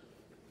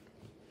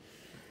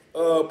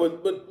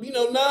 But you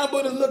know, 9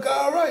 Bullets look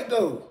all right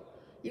though.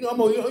 I'm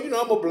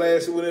gonna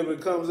blast it whenever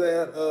it comes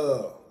out.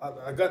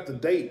 I got the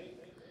date.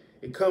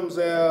 It comes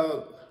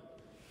out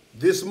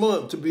this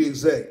month, to be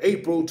exact,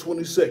 April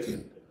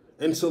 22nd,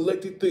 in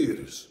selected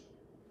theaters.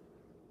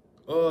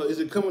 Is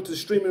it coming to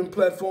streaming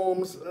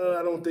platforms?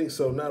 I don't think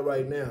so. Not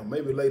right now.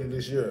 Maybe later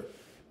this year.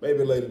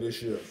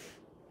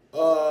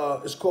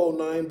 It's called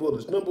 9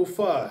 Bullets. Number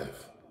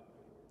 5.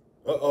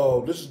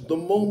 This is the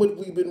moment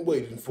we've been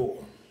waiting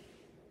for.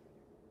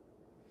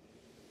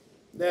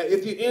 Now,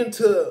 if you're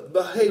into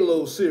the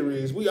Halo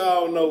series, we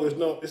all know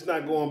it's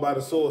not going by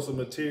the source of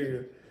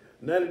material.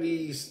 None of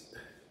these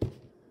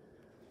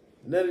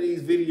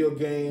video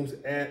games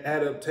and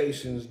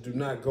adaptations do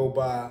not go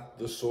by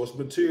the source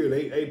material.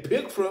 They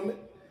pick from it.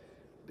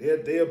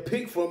 They'll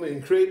pick from it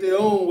and create their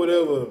own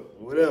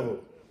whatever.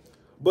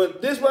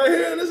 But this right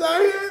here, this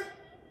out here,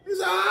 it's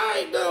all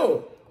right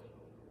though.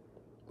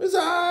 It's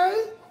all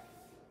right.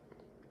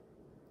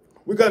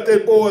 We got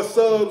that boy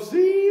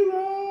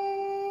Sub-Zero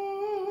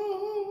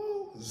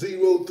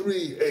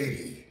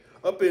 0380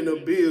 up in the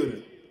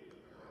building.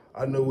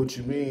 I know what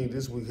you mean.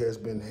 This week has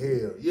been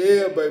hell.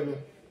 Yeah, baby.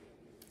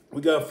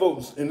 We got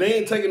folks, and they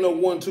ain't taking no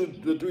 1,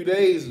 2, 3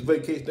 days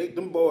vacation.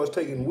 Them boys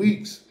taking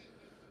weeks.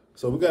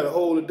 So we got to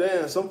hold it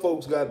down. Some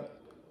folks got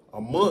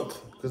a month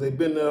because they've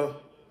been there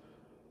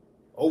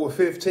over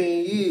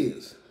 15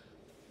 years.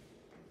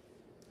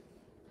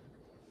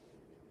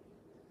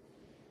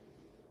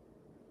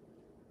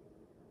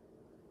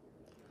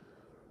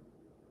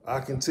 I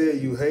can tell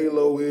you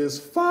Halo is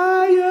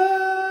fire.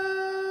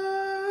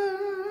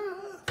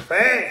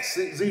 Facts,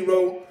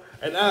 6-0.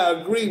 And I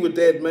agree with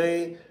that,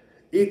 man.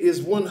 It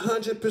is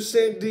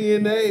 100%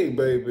 DNA,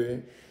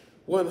 baby.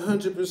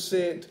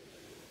 100%.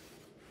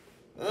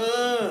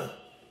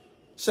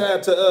 Shout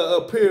out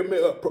to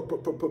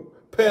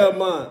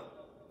Paramount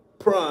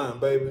Prime,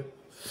 baby.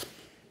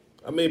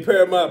 I mean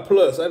Paramount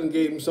Plus. I done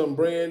gave him something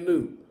brand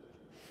new.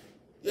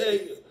 Yeah.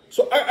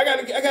 So I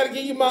gotta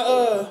give you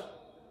my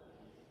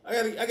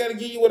I gotta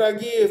give you what I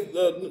give.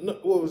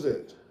 What was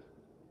that?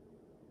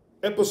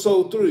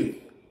 Episode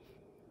 3.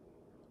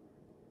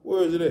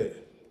 Where is it at?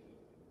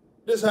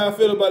 This is how I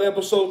feel about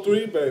episode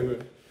 3, baby.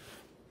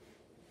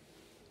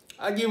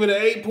 I give it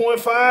an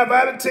 8.5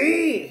 out of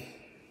 10.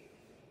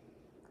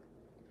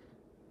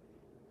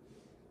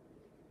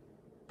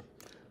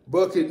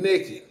 Bucket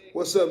Naked.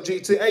 What's up,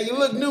 GT? Hey, you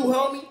look new,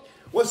 homie.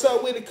 What's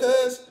up with it,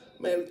 cuz?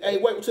 Man, hey,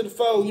 wait to the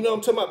phone. You know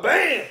what I'm talking about?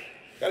 Bam!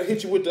 Gotta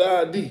hit you with the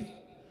ID.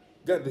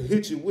 Got to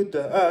hit you with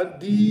the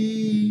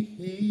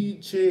ID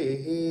check.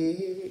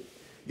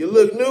 You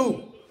look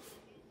new.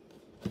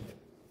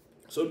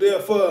 So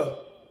therefore,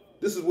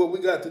 this is what we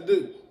got to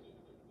do.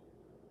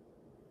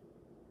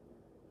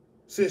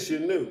 Since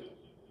you're new.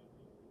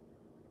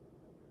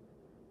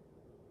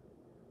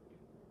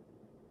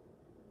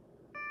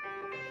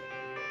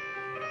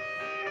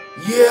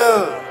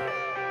 Yeah.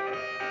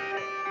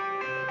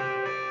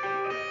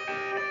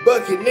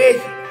 Bucket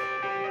Naked.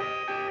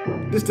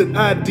 This the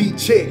ID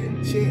check.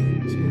 Check.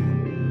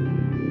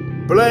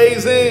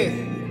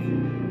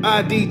 Blazing.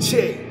 ID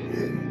check.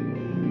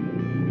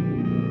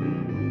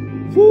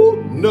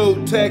 Woo.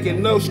 No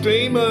tagging, no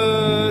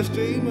streamers.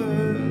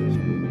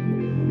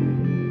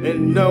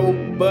 And no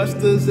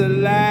busters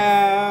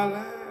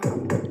allowed.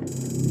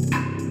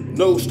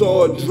 No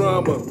star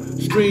drama.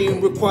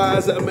 Stream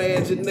requires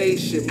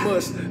imagination.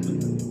 Must.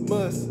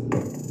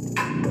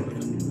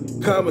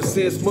 Common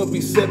sense must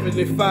be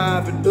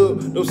 75 and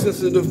up. No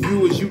sensitive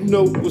viewers, you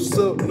know what's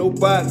up. No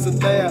bots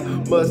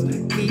allowed. Must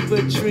keep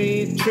a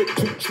trend,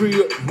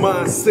 trip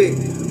mindset.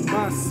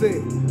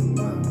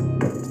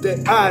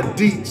 That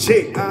ID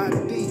check.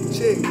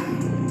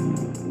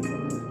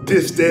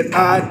 This that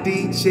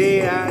ID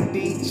check.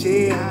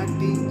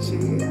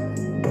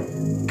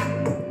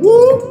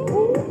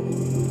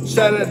 Woo!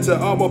 Shout out to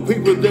all my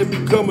people that be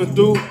coming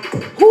through.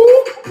 Woo!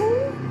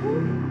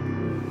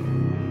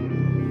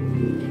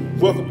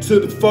 Welcome to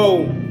the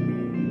fold.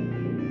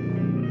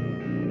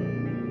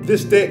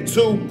 This that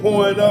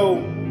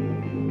 2.0.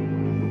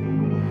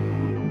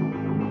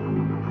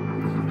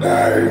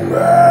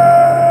 Amen.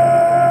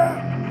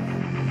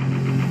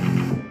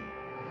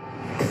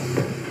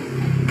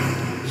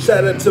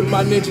 Shout out to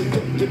my ninja.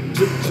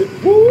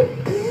 Woo.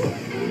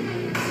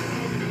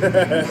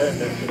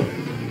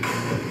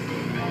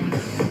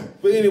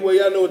 But anyway,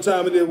 y'all know what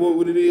time it is,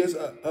 what it is.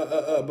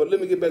 But let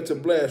me get back to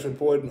Blast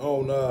reporting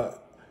on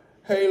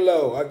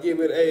Halo. I give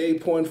it a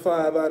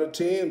 8.5 out of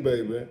 10,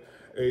 baby.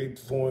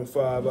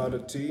 8.5 out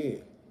of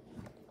 10.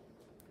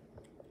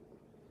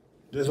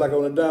 Just like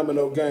on a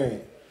domino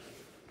game.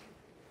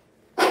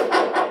 10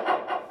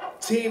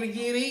 to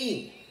get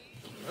in.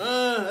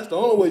 That's the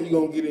only way you're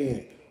going to get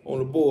in on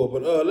the board.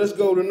 But let's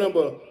go to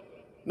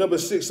number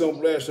 6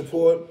 on Blast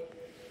Report.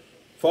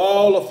 For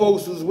all the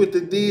folks who's with the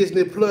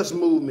Disney Plus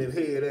movement,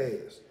 head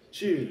ass.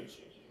 Cheers.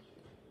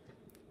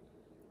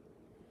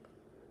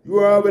 You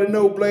already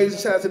know, Blazing.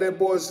 Shout out to that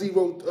boy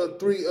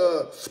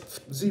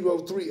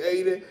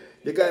 0380.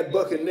 You got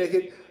Bucket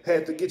Naked.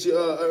 Had to get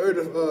your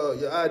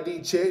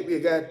ID check. You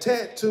got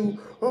Tattoo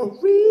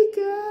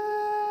Rica.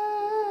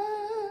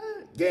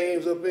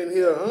 Games up in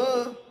here,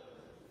 huh?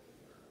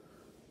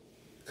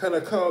 Kind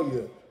of call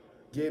you.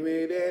 Give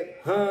me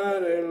that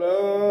honey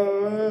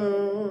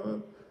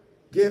love.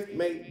 Gift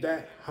make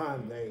that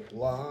honey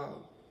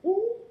love.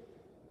 Woo.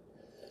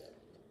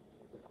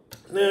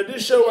 Now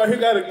this show right here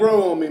got to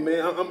grow on me,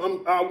 man.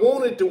 I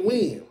wanted to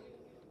win.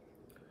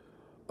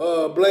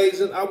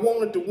 Blazing, I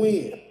wanted to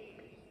win.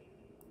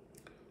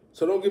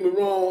 So don't get me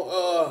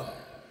wrong.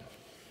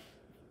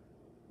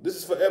 This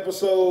is for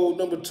episode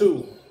number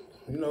 2.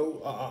 You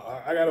know,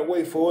 I gotta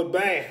wait for it.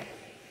 Bam.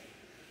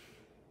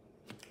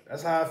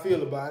 That's how I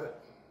feel about it.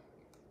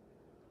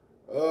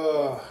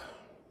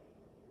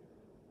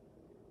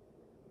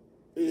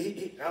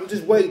 I'm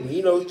just waiting.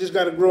 You know, he just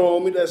gotta grow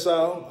on me. That's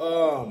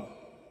all.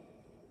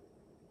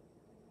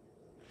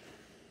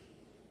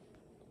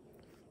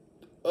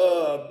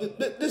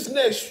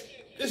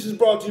 This is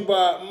brought to you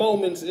by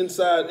Moments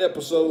Inside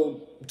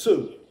episode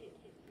 2.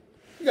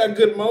 You got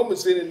good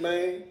moments in it,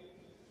 man.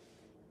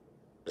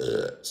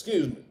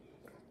 Excuse me.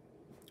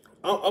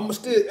 I'm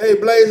still, hey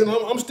Blazing,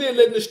 I'm still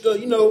letting this stuff,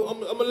 you know,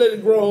 I'm gonna let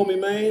it grow on me,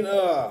 man.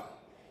 I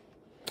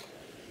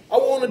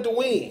wanted to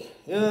win,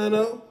 you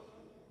know.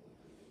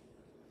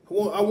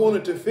 I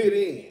wanted to fit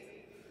in.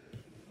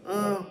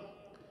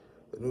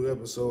 new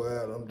episode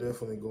out. I'm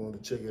definitely going to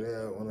check it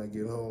out when I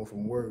get home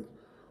from work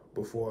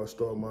before I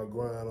start my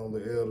grind on the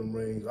Elden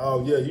Ring.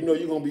 Oh yeah, you know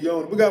you're gonna be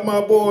on it. We got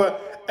my boy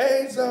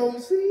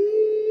AZOC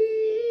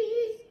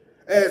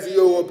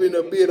Azio up in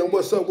the building.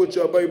 What's up with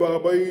y'all,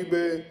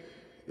 baby?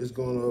 It's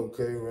going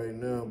okay right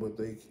now, but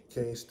they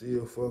can't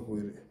still fuck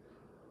with it.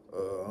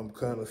 I'm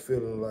kind of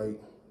feeling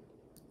like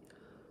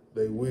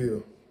they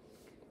will.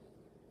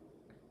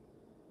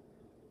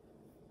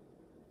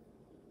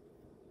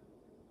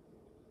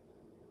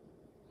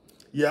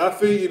 Yeah, I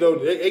feel you though.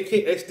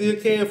 They still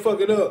can't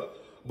fuck it up.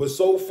 But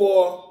so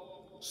far,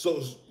 so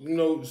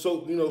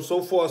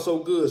far so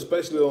good.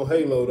 Especially on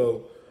Halo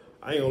though.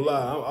 I ain't gonna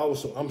lie.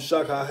 I'm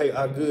shocked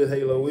how good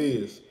Halo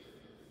is.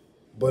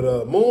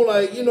 But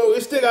Moonlight,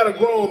 it still gotta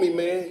grow on me,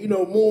 man.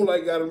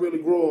 Moonlight gotta really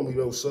grow on me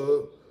though,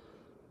 sub.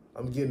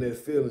 I'm getting that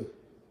feeling.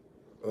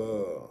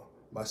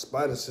 My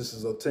spider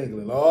senses are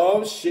tingling.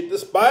 Oh shit, the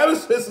spider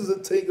senses are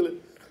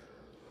tingling.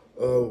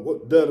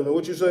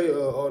 What you say?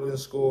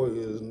 Audience score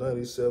is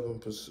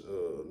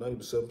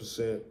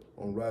 97%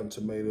 on Rotten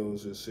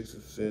Tomatoes and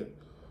 60%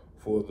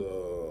 for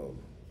the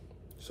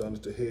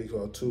Sonic the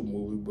Hedgehog 2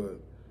 movie, but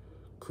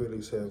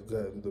critics have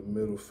gotten the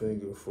middle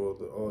finger for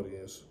the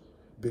audience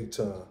big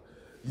time.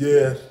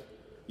 Yeah,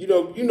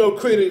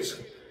 critics,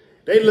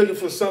 they looking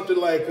for something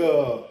like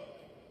you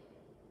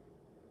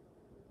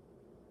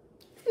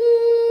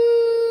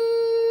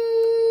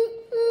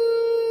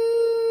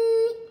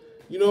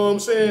know what I'm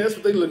saying? That's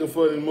what they looking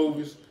for in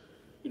movies.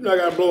 I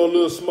gotta blow a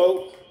little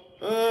smoke.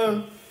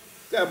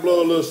 Gotta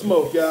blow a little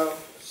smoke, y'all.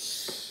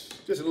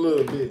 Just a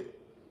little bit.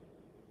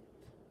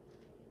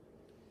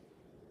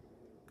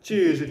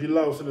 Cheers if you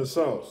lost in the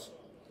sauce.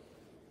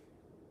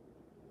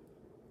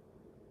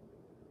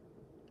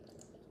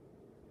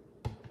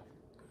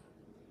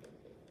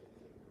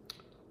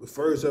 The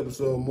first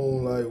episode of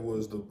Moonlight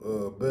was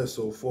the best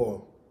so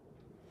far.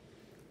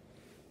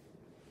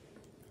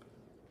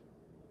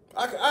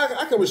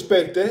 I can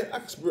respect that. I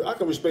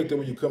can respect that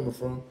where you're coming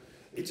from.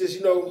 It's just,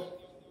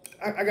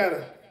 I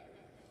gotta.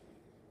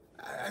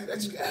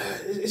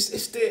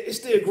 It's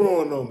still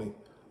growing on me.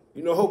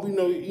 Hope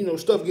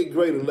stuff get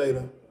greater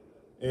later.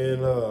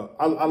 And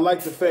I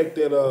like the fact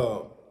that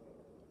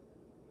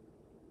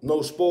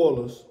no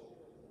spoilers.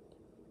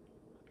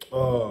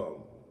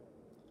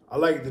 I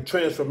like the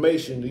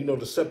transformation,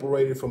 to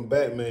separate it from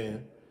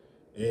Batman.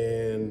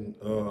 And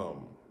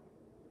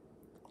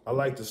I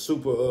like the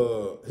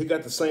super, he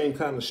got the same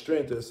kind of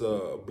strength as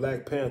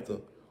Black Panther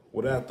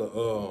without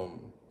the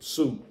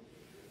suit.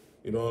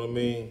 You know what I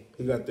mean?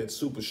 He got that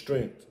super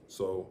strength.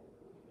 So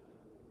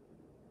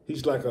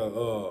he's like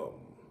and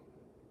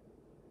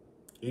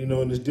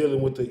it's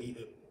dealing with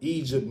the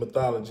Egypt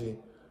mythology,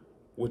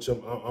 which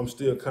I'm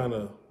still kind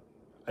of,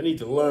 I need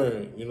to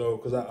learn,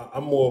 because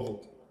I'm more of a,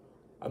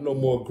 I know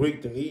more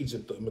Greek than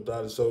Egypt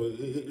mythology, so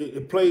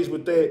it plays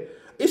with that.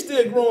 It's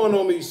still growing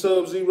on me,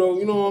 Sub-Zero,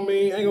 you know what I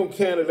mean? I ain't gonna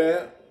counter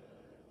that,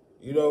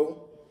 I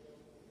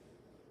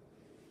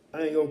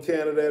ain't gonna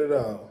counter that at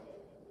all.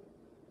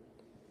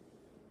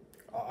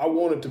 I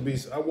want it to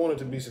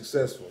be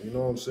successful, you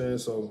know what I'm saying?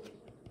 So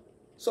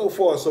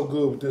far so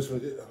good with this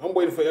one. I'm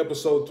waiting for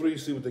episode 3,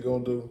 see what they're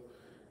gonna do.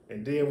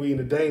 And then we in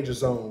the danger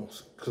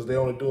zones, because they're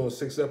only doing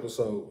 6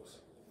 episodes.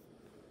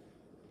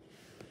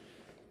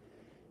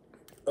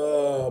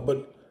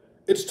 But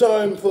it's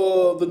time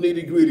for the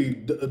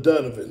nitty-gritty,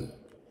 Donovan.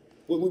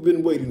 What we've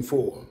been waiting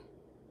for.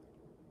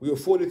 We are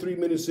 43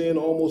 minutes in,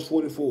 almost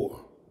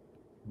 44.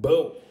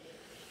 Boom.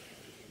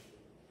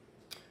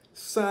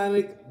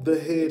 Sonic the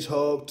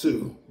Hedgehog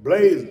 2.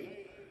 Blazing.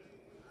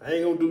 I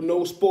ain't gonna do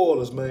no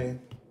spoilers,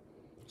 man.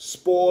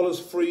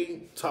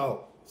 Spoilers-free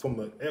talk from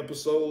the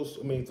episodes,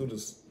 through the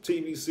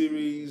TV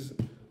series,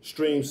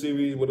 stream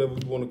series, whatever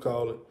you want to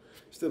call it.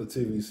 Still a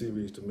TV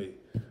series to me,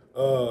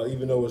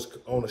 even though it's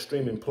on a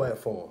streaming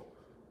platform.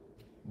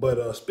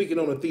 But speaking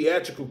on the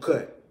theatrical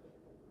cut,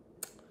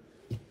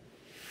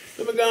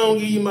 let me go and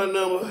give you my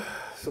number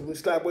so we can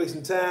stop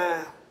wasting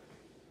time.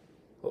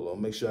 Hold on,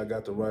 make sure I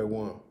got the right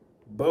one.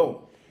 Boom.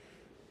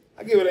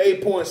 I give it an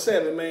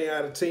 8.7, man,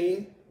 out of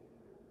 10.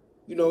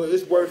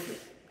 It's worth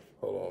it.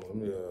 Hold on, let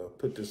me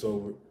put this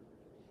over.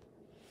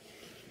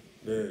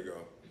 There you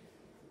go.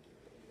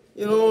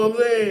 You know what I'm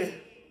saying?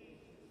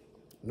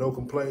 No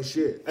complaints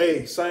shit.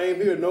 Hey, same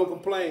here, no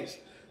complaints.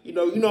 I'm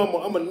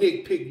a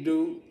nitpick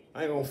dude.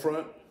 I ain't gonna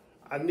front.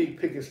 I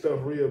nitpicking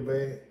stuff real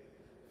bad.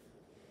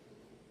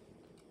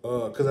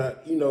 Cause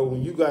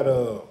when you got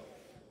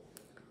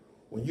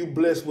when you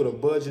blessed with a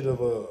budget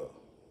of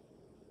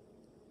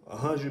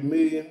 100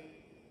 million,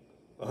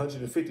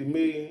 150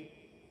 million,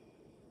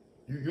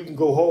 you can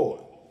go hard.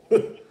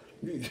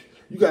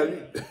 you got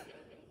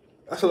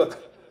that's like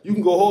you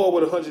can go hard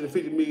with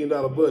 $150 million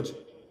budget.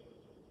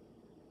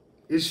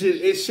 It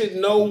should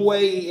no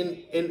way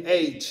in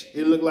H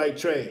it look like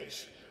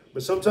trash,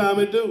 but sometimes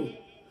it do,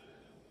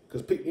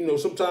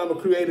 because sometimes a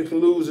creator can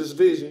lose his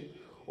vision,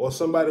 or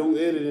somebody who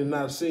edited and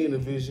not seeing the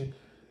vision,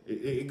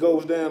 it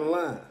goes down the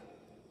line.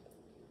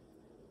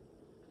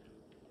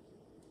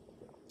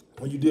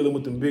 When you're dealing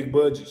with them big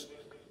budgets.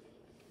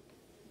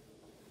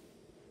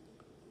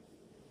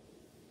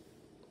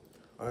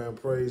 I am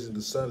praising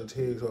the Sonic the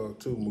Hedgehog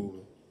 2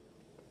 movie.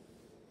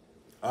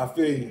 I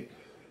feel you.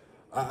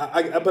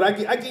 But I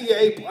give you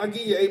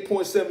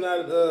 8.7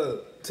 out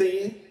of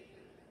 10.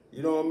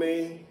 You know what I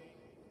mean?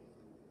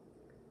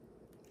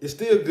 It's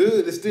still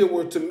good. It's still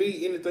worth, to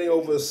me, anything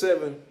over a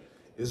 7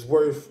 is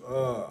worth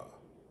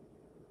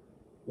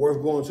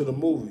going to the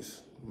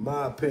movies.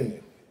 My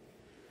opinion.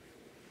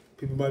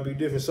 People might be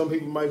different. Some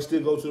people might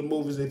still go to the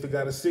movies if it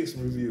got a 6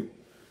 review.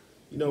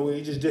 You know,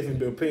 it's just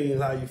different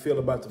opinions how you feel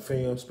about the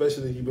film,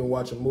 especially if you've been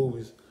watching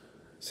movies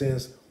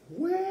since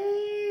way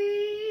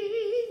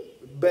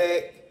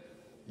back.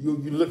 You're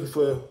looking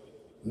for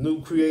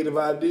new creative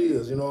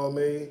ideas, you know what I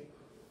mean?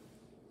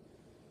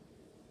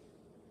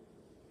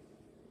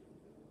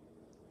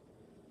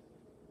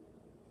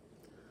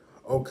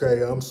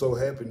 Okay, I'm so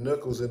happy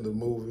Knuckles in the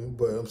movie,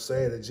 but I'm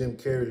sad that Jim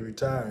Carrey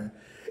retiring.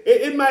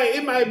 It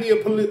might be a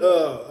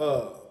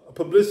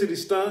publicity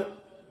stunt,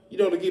 you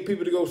know, to get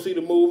people to go see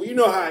the movie. You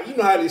know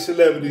how these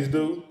celebrities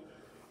do,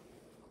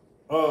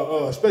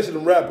 especially the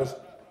rappers.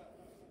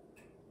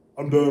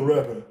 I'm done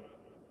rapping.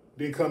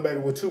 They come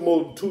back with 3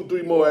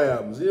 more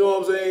albums. You know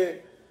what I'm saying?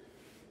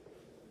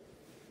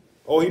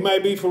 Or he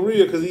might be for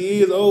real because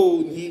he is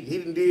old. And he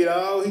done did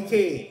all he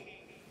can.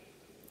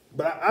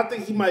 But I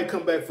think he might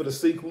come back for the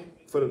sequel,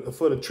 for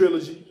the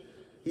trilogy.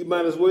 He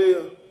might as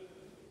well.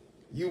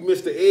 You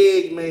Mr.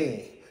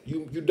 Eggman.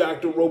 You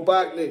Dr.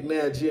 Robotnik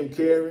now, Jim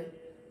Carrey.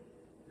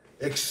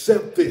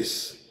 Accept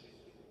this.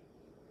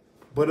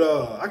 But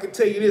I can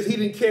tell you this, he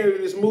didn't carry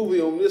this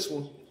movie on this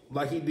one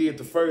like he did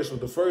the first one.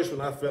 The first one,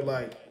 I felt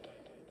like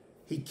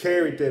he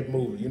carried that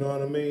movie. You know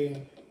what I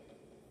mean?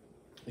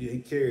 Yeah, he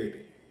carried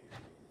it.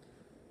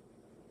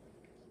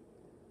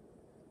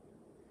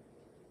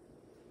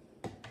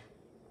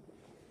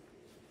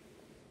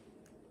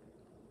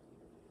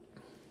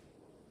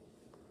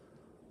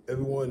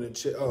 Everyone in the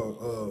chat,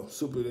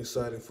 super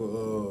excited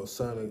for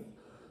Sonic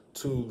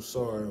 2.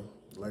 Sorry,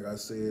 like I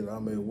said,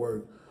 I'm at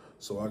work,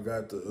 so I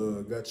got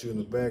you in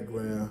the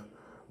background,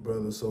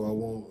 brother, so I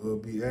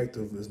won't be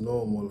active as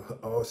normal.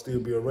 I'll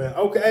still be around.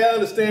 Okay, I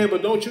understand,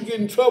 but don't you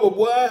get in trouble,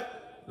 boy.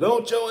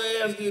 Don't your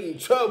ass get in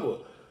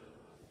trouble.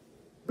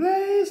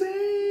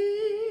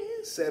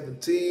 Blazing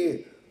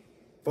 710.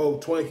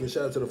 420,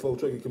 shout out to the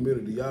 420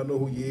 community. Y'all know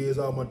who you is,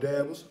 all my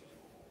dabbers.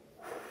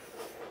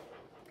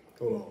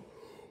 Hold on.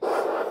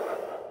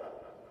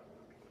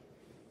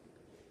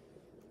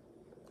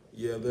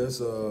 Yeah, that's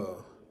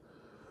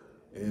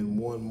and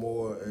one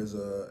more as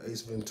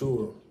Ace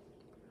Ventura.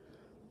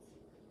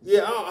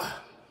 Yeah, I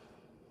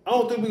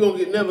don't think we're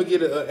gonna never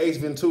get a Ace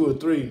Ventura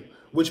 3,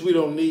 which we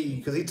don't need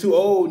because he's too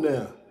old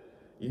now.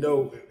 You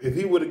know, if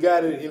he would have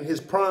got it in his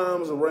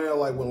primes around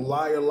like when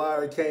Liar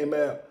Liar came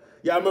out.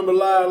 Y'all remember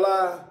Liar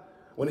Liar?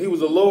 When he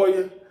was a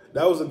lawyer?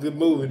 That was a good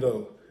movie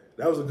though.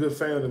 That was a good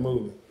family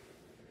movie.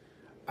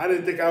 I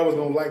didn't think I was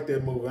gonna like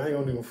that movie. I ain't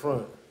gonna even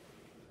front.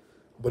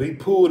 But he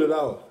pulled it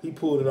off. He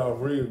pulled it off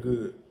real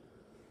good.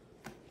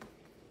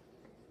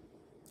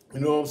 You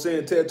know what I'm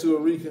saying? Tattoo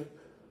Rican.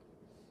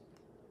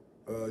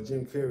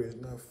 Jim Carrey is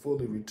not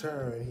fully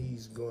retiring.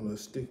 He's going to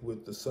stick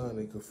with the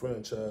Sonic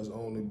franchise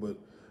only, but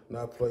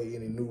not play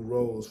any new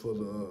roles for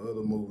the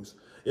other movies.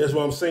 That's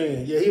what I'm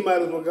saying. Yeah, he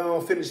might as well go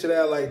and finish it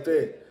out like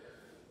that.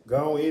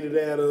 Go and end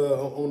it out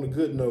on the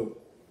good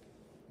note.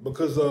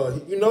 Because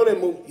you know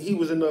that movie, he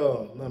was in,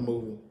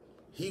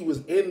 he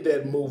was in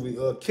that movie,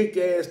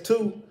 Kick-Ass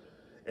 2.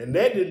 And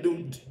that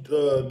didn't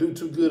do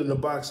too good in the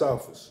box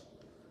office.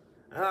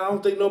 I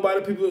don't think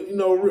people, you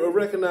know,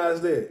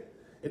 recognize that.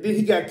 And then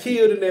he got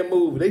killed in that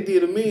movie. They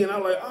did him in.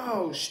 I'm like,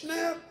 oh,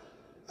 snap.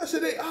 I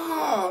said,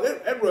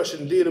 that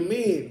Russian did him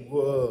in,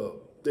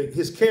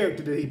 his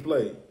character that he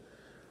played.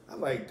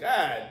 I'm like,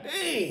 God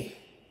dang.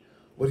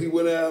 But he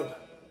went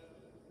out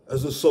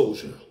as a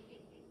soldier.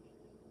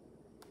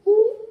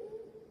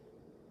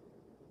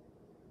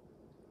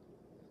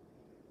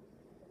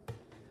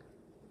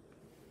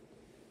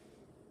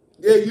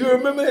 Yeah, you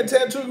remember that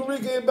Tattoo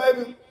Rican,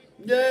 baby?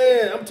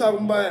 Yeah, I'm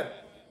talking about.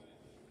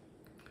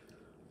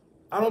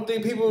 I don't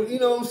think people, you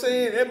know what I'm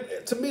saying?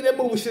 To me, that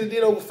movie should have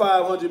did over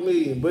 500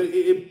 million, but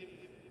it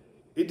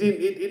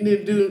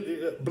didn't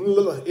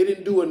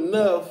do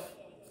enough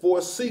for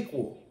a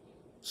sequel.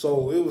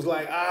 So it was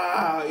like,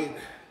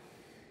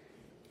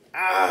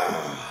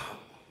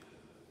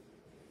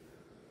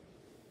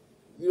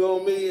 you know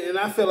what I mean? And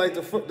I felt like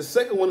the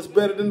second one is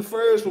better than the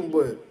first one,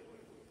 but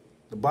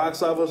the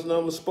box office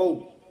numbers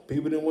spoke.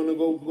 People didn't want to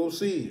go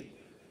see it.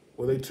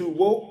 Were they too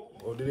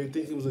woke? Or did they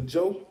think it was a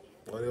joke?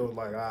 Or they was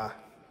like,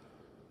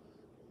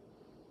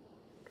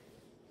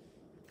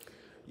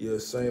 Yeah,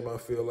 same. I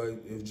feel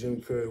like if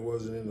Jim Carrey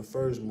wasn't in the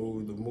first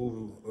movie, the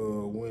movie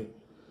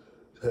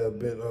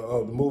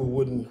the movie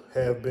wouldn't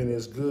have been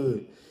as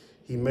good.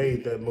 He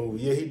made that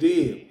movie. Yeah, he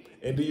did.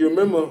 And do you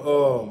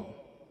remember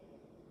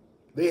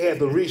they had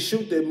to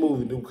reshoot that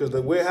movie because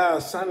the way how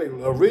Sonic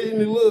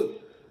originally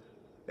looked,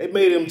 they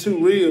made him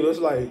too real. It's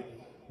like,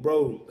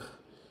 bro,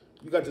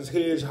 you got this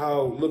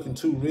hedgehog looking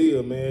too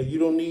real, man.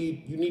 You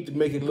need to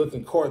make it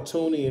looking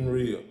cartoony and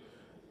real.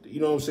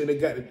 You know what I'm saying? They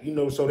got,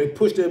 so they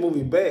pushed that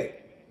movie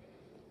back.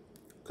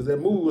 Because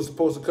that movie was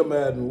supposed to come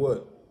out in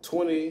what,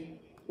 20,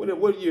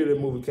 what year that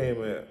movie came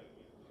out?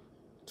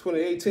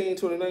 2018,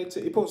 2019? It's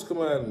supposed to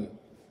come out in,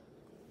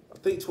 I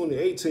think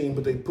 2018,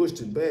 but they pushed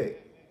it back.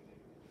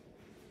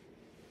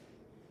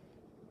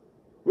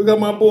 We got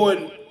my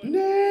boy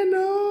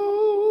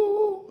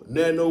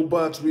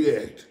Nanobots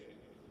React.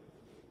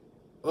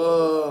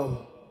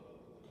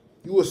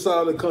 You a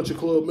solid country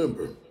club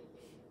member.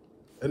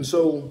 And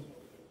so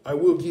I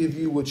will give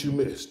you what you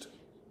missed.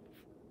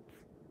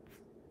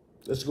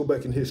 Let's go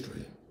back in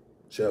history,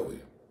 shall we?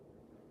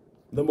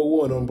 Number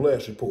 1 on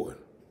Blast Report,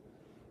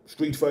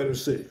 Street Fighter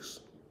 6.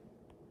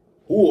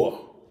 Hua,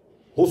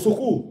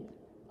 Hosoku,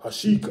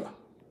 Hashika.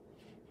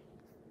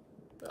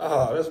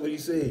 That's what he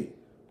said.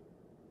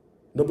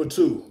 Number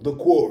 2, The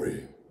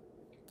Quarry.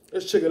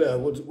 Let's check it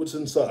out, what's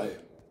inside.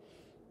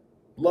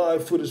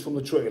 Live footage from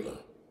the trailer.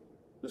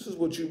 This is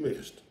what you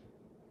missed.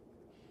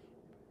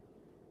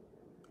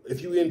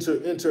 If you enter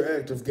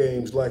interactive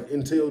games like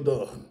Until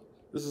Dawn,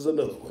 this is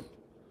another one.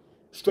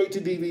 Straight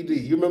to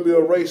DVD. You remember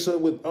Eraser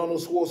with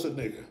Arnold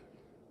Schwarzenegger?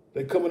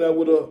 They're coming out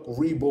with a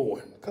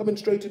Reborn. Coming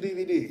straight to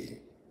DVD.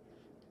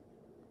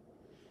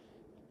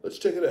 Let's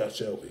check it out,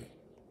 shall we?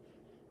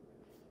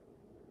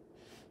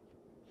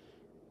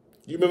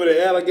 You remember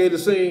the alligator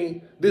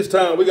scene? This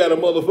time we got a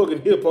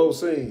motherfucking hippo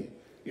scene.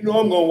 You know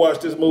I'm gonna watch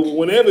this movie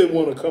whenever it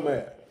wanna come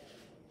out.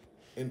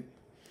 And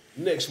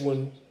next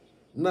one,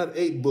 not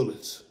 8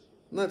 bullets,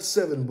 not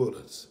 7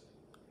 bullets,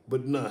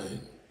 but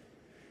 9.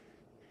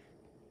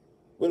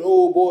 With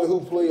old boy who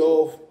played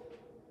off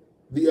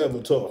the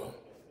Avatar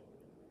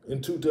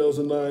in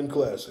 2009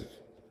 classic.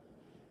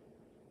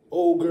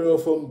 Old girl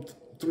from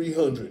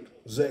 300,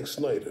 Zack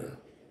Snyder.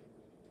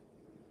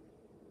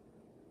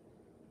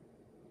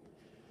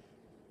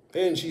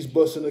 And she's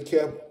busting a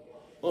cap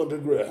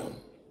underground.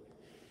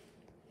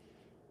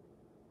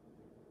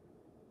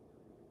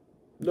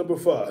 Number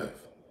 5,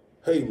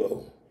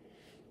 Halo.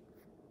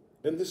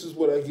 And this is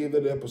what I gave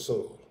that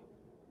episode.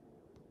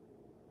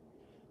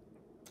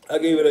 I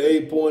gave it an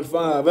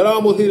 8.5. It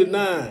almost hit a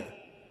 9.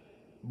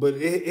 But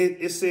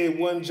it said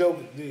one joke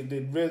that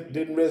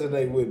didn't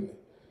resonate with me.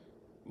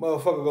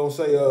 Motherfucker gonna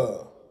say,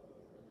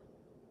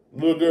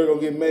 little girl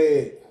gonna get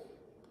mad.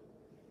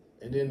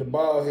 And then the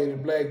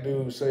bald-headed black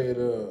dude said,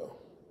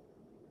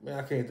 man,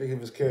 I can't think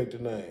of his character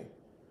name.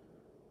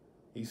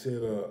 He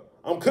said,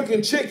 I'm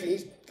cooking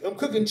chicken. I'm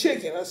cooking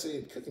chicken. I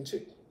said, cooking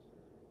chicken.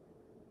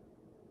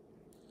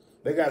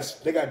 They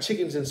got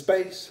chickens in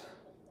space.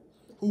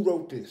 Who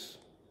wrote this?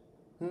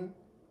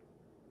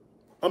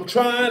 I'm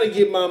trying to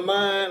get my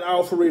mind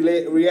off of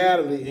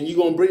reality, and you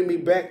gonna bring me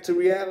back to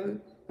reality?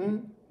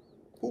 Who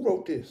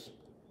wrote this?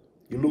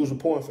 You lose a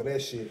point for that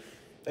shit.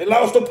 They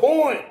lost a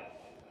point.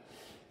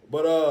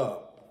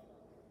 But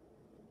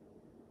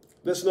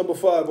that's number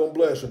 5 on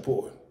Blast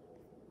Report.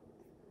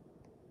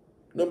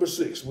 Number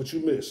 6, what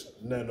you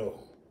missed, Nano.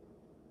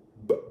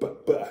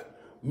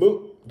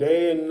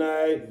 Day and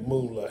night,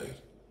 moonlight.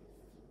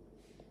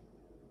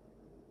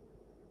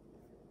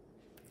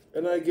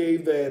 And I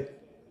gave that,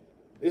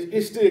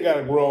 it still got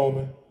to grow on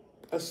me,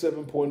 a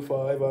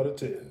 7.5 out of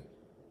 10.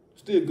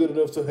 Still good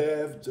enough to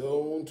have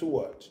to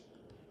watch.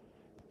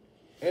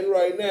 And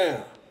right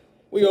now,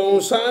 we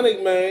on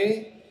Sonic,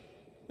 man.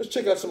 Let's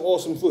check out some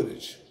awesome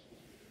footage.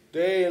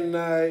 Day and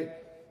night.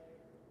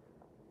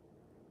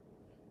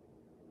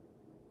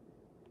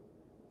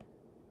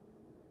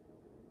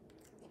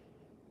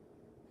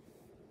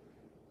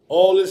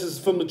 All this is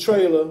from the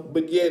trailer,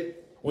 but yet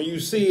when you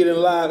see it in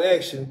live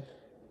action,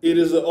 it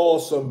is an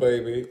awesome,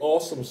 baby.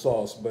 Awesome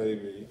sauce,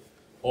 baby.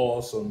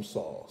 Awesome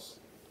sauce.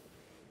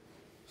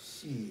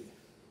 Shit.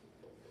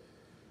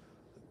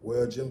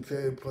 Well, Jim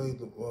Carrey played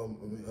the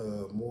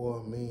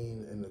more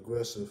mean and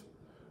aggressive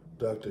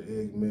Dr.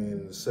 Eggman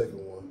in the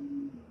second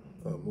one.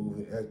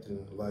 Movie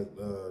acting like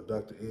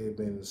Dr. Eggman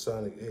in the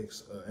Sonic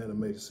X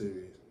animated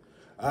series.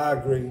 I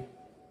agree.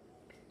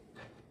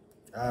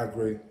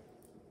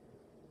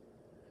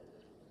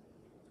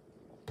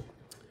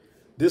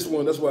 This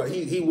one, that's why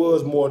he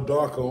was more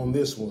darker on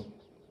this one.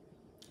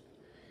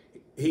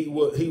 He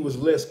was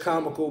less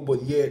comical,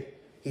 but yet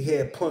he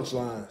had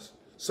punchlines.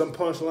 Some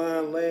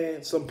punchlines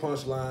land, some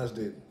punchlines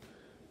didn't.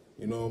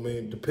 You know what I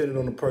mean? Depending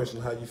on the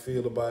person, how you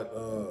feel about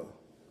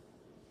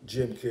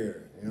Jim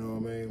Carrey. You know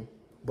what I mean?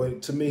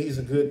 But to me, he's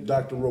a good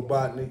Dr.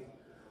 Robotnik.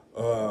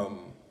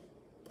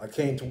 I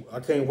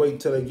can't wait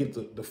until they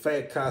get the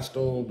fat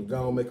costume to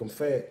go and make him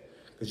fat,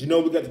 because you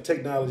know we got the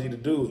technology to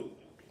do it.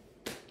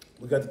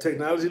 We got the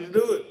technology to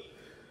do it.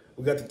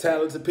 We got the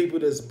talented people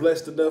that's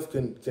blessed enough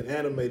can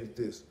animate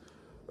this.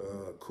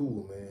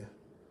 Cool, man.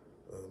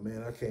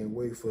 Man, I can't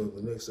wait for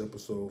the next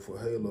episode for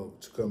Halo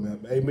to come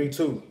out. Hey, me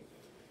too.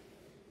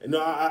 And no,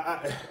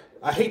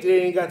 I hate that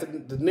they ain't got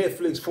the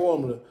Netflix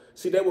formula.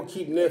 See, that will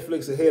keep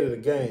Netflix ahead of the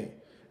game.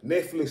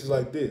 Netflix is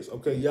like this.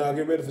 Okay, y'all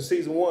get ready for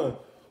season 1.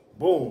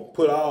 Boom,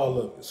 put all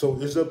of it. So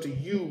it's up to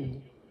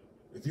you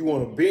if you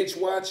want to binge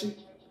watch it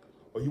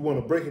or you want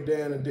to break it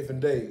down in different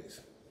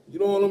days. You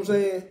know what I'm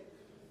saying?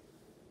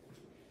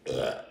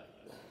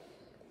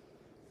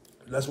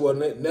 That's why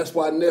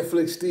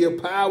Netflix still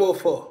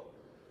powerful.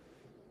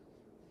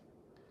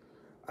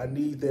 I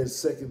need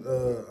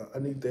that I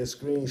need that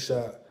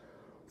screenshot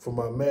for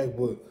my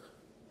MacBook.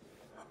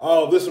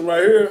 Oh, this one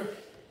right here.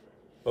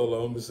 Hold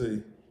on, let me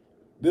see.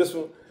 This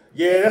one.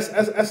 Yeah,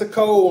 that's a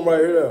cold one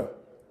right here.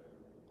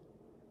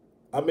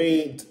 I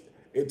mean,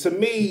 to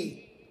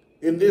me,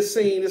 in this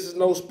scene, this is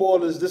no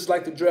spoilers. This is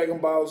like the Dragon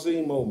Ball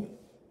Z moment.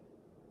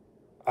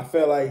 I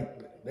felt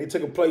like they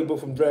took a playbook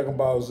from Dragon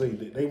Ball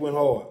Z. They went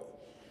hard.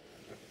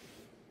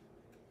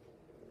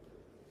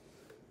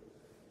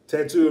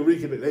 Tattoo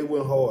Enrique, they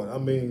went hard. I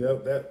mean,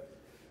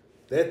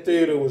 that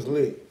theater was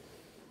lit.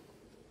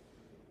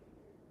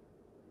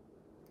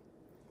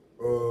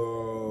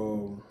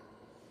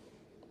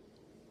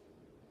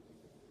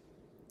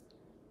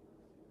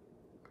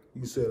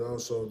 You said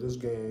also this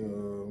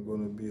game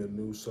going to be a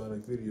new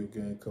Sonic video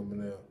game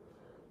coming out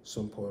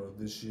some part of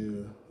this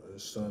year.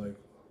 Sonic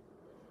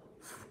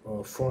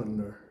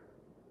Frontier,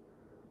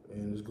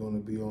 and it's going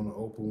to be on an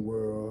open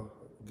world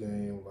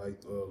game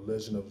like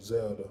Legend of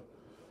Zelda.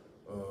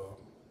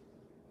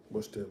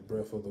 What's that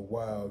Breath of the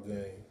Wild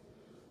game?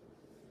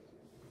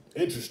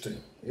 Interesting.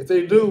 If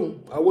they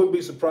do, I wouldn't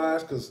be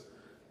surprised because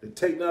the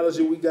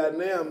technology we got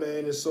now,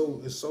 man, is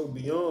so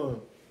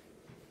beyond.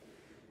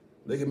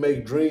 They can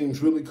make dreams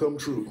really come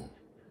true.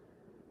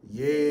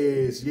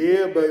 Yes,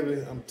 yeah,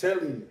 baby. I'm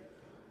telling you.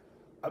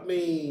 I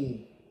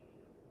mean,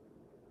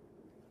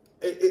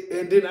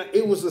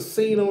 it was a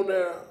scene on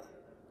there,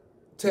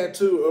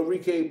 Tattoo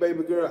Enrique,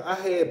 baby girl. I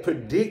had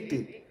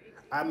predicted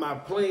on my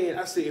plan.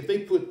 I said if they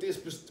put this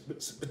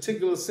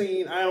particular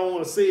scene, I don't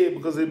want to say it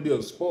because it'd be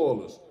a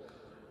spoilers.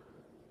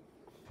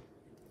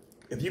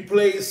 If you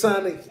played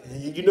Sonic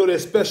and you know that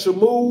special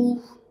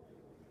move,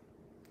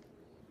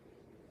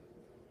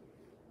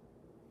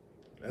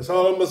 that's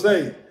all I'm gonna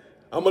say.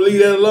 I'm gonna leave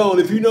that alone.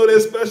 If you know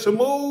that special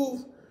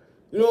move,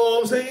 you know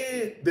what I'm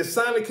saying, that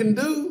Sonic can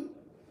do,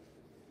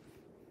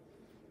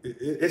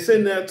 it's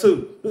in there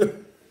too.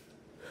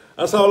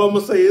 That's all I'm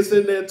gonna say. It's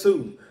in there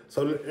too.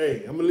 So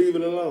hey, I'm gonna leave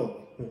it alone.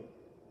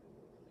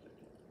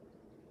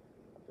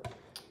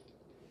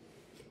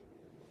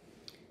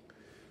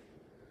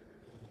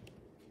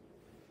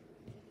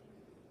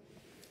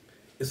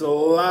 It's a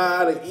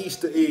lot of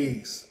Easter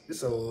eggs.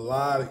 It's a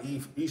lot of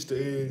Easter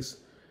eggs.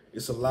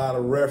 It's a lot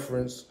of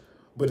reference,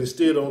 but it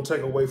still don't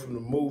take away from the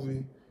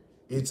movie.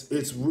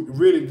 It's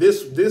really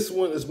this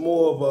one is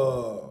more of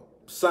a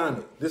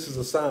Sonic. This is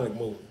a Sonic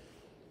movie,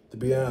 to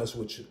be honest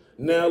with you.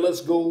 Now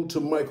let's go to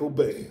Michael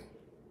Bay.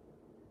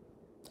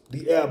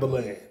 The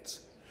Avalanche.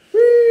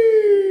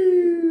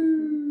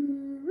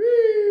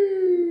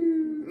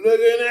 Look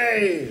at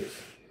that.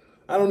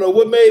 I don't know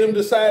what made him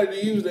decide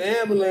to use the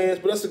ambulance,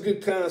 but that's a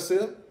good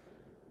concept.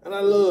 And I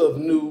love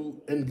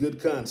new and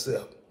good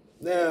concept.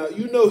 Now,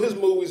 you know his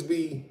movies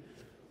be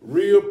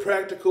real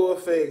practical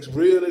effects,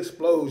 real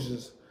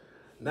explosions,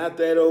 not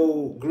that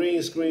old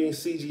green screen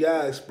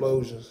CGI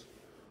explosions.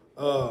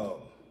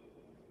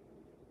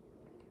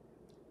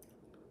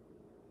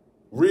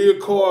 Real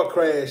car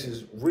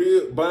crashes,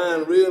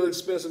 buying real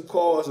expensive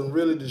cars and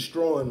really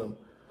destroying them.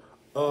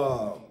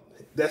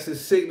 That's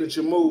his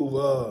signature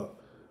move.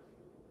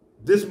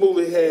 This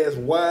movie has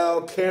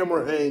wild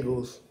camera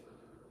angles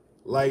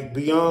like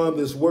beyond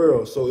this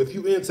world. So if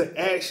you into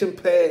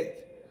action-packed,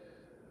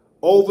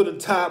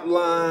 over-the-top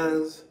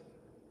lines,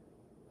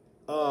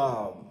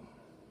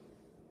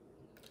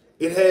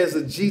 it has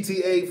a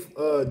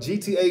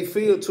GTA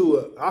feel to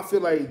it. I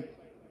feel like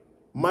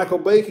Michael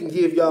Bay can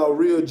give y'all a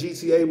real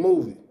GTA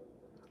movie.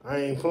 I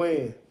ain't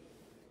playing.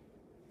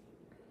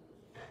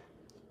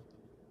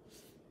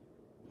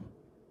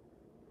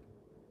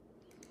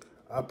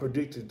 I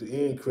predicted the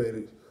end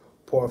credit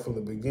part from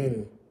the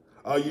beginning.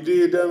 Oh, you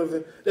did,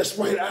 Donovan? That's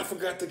right. I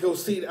forgot to go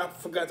see it. I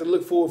forgot to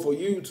look for it for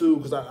YouTube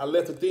because I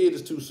left the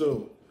theaters too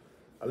soon.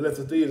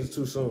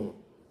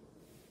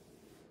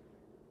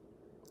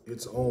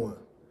 It's on.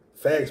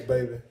 Facts,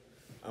 baby.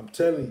 I'm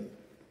telling you.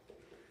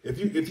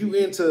 If you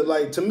into,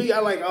 like, to me, I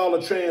like all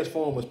the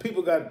Transformers.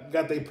 People got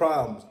their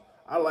problems.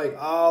 I like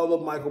all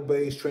of Michael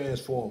Bay's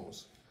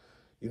Transformers.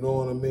 You know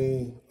what I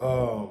mean?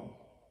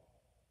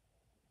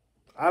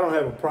 I don't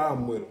have a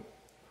problem with them,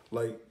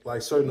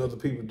 like certain other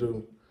people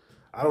do.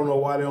 I don't know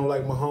why they don't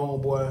like my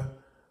homeboy,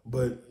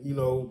 but you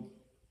know,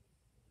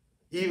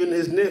 even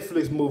his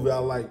Netflix movie, I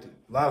liked it.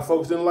 A lot of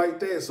folks didn't like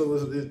that, so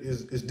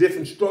it's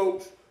different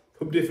strokes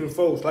from different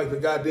folks, like the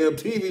goddamn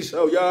TV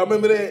show. Y'all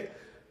remember that?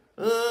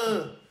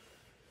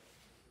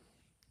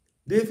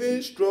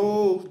 Different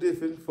strokes,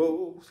 different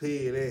folks,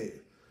 hear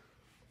that.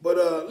 But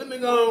let me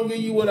go and give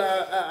you what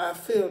I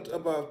felt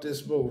about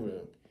this movie.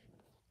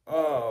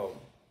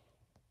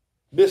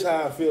 This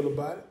how I feel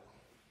about it.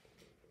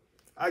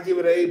 I give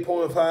it an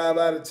 8.5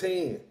 out of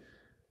 10.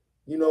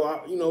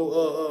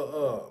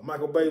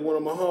 Michael Bay, one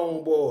of my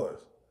homeboys.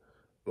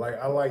 Like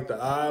I like The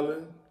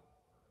Island,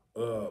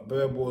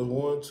 Bad Boys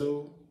 1,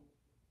 2.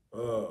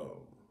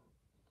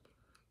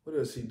 What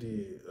else he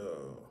did?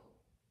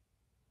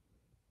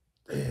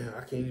 Damn,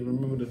 I can't even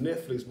remember the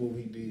Netflix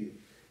movie he did.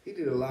 He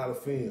did a lot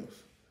of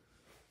films.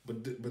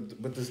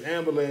 But this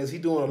ambulance, he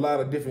doing a lot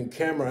of different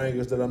camera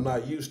angles that I'm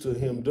not used to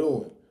him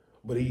doing.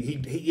 But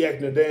he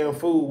acting a damn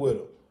fool with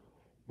him.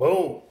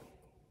 Boom.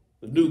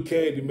 The new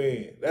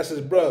Candyman. That's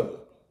his brother.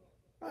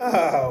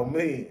 Oh,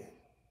 man.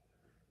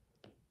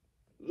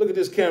 Look at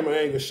this camera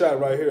angle shot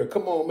right here.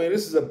 Come on, man.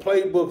 This is a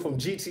playbook from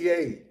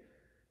GTA.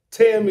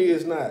 Tell me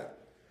it's not.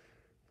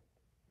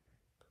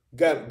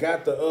 They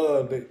got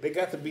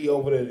to be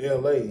over there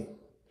in LA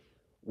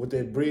with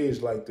that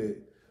bridge like that.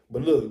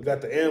 But look, you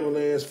got the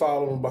ambulance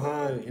following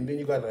behind, and then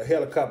you got the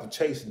helicopter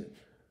chasing it.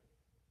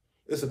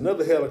 It's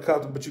another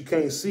helicopter, but you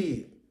can't see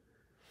it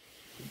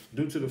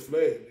due to the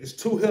flag. It's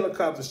two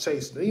helicopters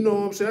chasing it. You know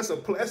what I'm saying?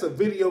 That's a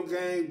video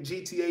game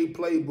GTA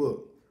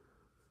playbook.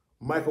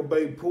 Michael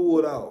Bay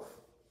pulled off.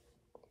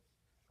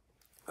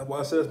 That's why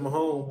I said it's my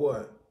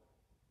homeboy.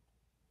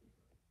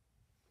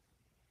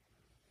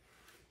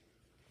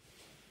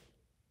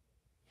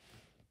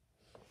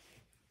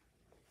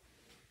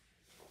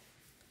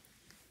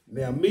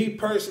 Now, me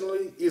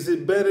personally, is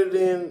it better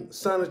than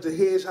Sonic the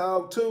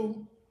Hedgehog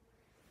 2?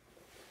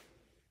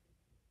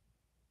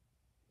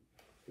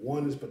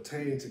 One is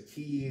pertaining to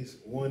kids.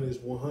 One is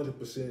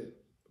 100%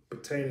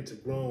 pertaining to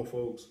grown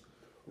folks.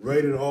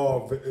 Rated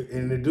R,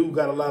 and the dude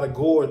got a lot of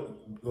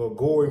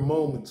gory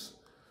moments.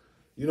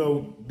 You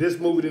know, this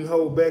movie didn't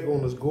hold back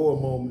on those gore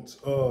moments.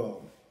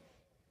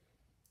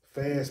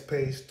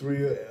 Fast-paced,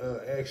 thrill,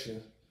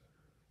 action.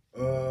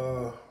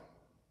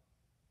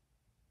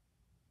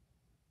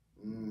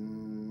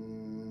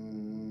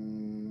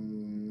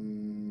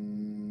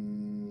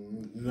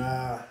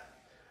 Nah.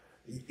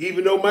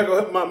 Even though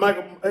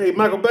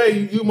Michael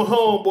Bay, you my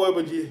homeboy,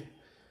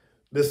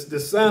 but the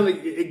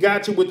Sonic, it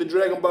got you with the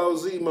Dragon Ball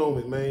Z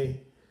moment, man.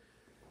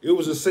 It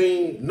was a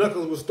scene,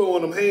 Knuckles was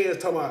throwing them hands,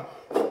 talking about,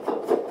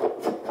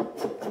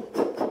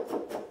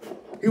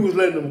 he was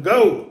letting them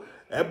go.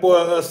 That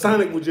boy,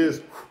 Sonic was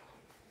just,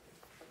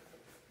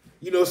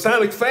 you know,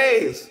 Sonic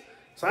fast.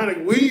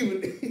 Sonic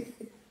weaving.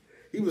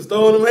 He was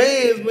throwing them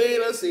hands,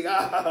 man. I said,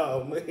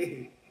 oh,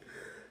 man.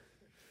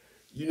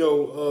 You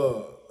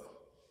know,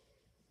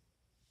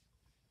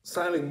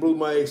 Sonic blew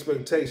my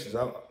expectations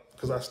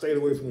because I stayed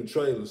away from the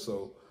trailers.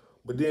 So,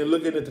 but then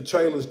looking at the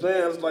trailers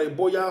now, it's like,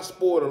 boy, y'all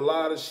spoiled a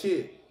lot of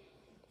shit.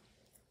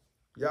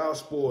 Y'all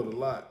spoiled a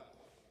lot.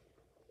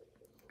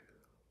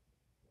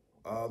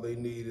 All they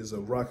need is a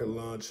rocket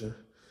launcher,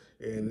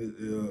 and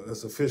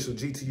it's official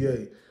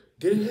GTA.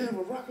 Did it have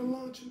a rocket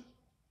launcher?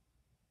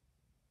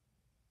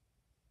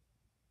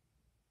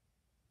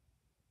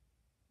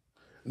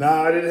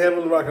 Nah, I didn't have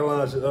a rocket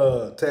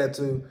launcher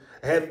tattoo.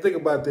 I had to think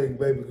about that,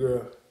 baby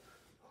girl.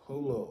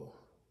 Hold on.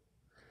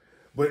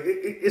 But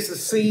it's a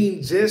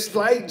scene just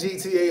like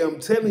GTA. I'm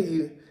telling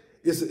you,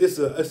 it's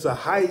a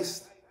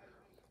heist.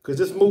 Because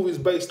this movie is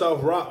based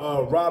off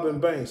robbing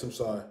banks. I'm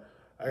sorry.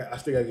 I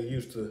still got to get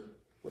used to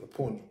what the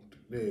point.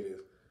 There it is.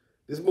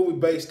 This movie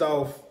based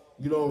off,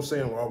 you know what I'm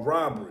saying, a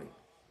robbery.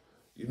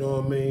 You know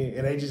what I mean?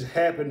 And they just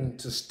happen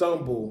to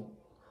stumble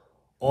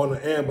on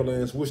the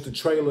ambulance, which the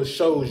trailer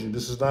shows you.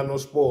 This is not no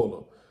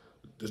spoiler.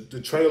 The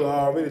trailer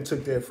already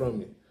took that from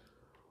me.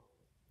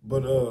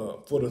 But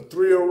for the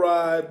thrill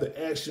ride, the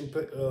action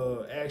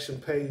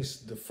pace,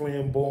 the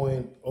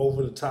flamboyant,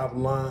 over the top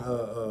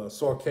line,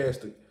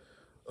 sarcastic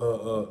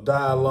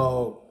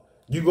dialogue,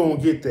 you gonna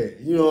get that.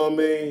 You know what I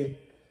mean?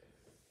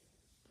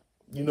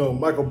 You know,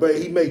 Michael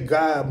Bay, he made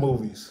God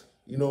movies.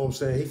 You know what I'm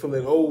saying? He from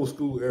that old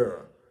school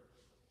era.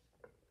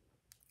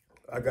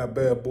 I got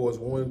Bad Boys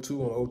 1 and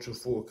 2 on Ultra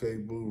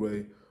 4K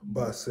Blu-ray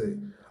box set.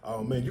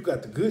 Oh man, you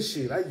got the good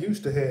shit. I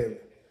used to have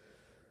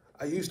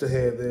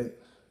that.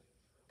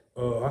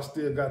 I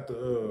still got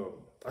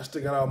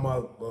all my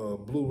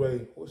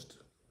Blu-ray. What's the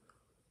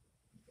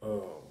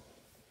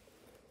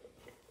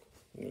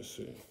let's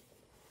see.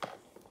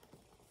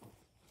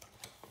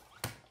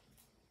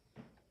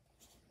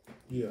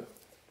 Yeah.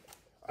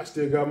 I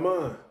still got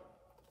mine.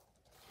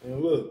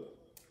 And look,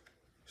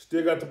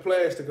 still got the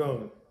plastic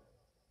on it.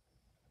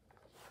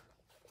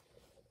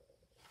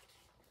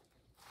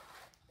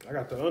 I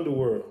got the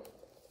Underworld.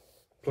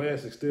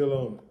 Plastic still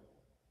on it.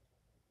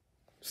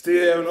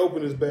 Still haven't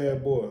opened this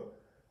bad boy.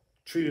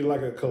 Treat it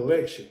like a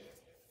collection.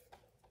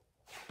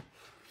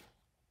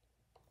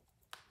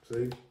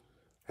 See?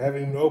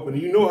 Haven't even opened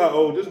it. You know how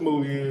old this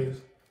movie is.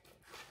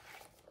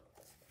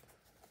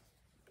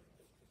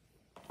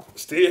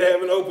 Still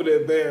haven't opened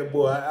that bad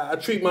boy. I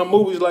treat my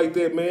movies like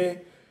that,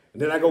 man.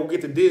 And then I go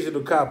get the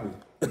digital copy.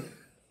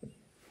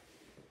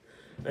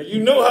 Now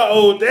you know how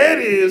old that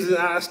is, and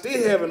I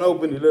still haven't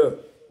opened it up.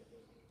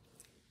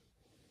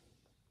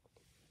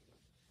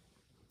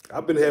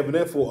 I've been having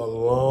that for a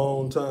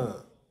long time.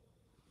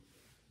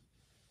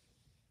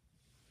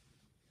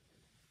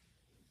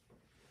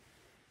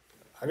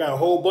 I got a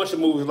whole bunch of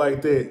movies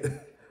like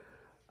that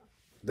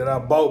that I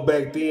bought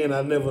back then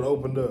I never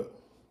opened up.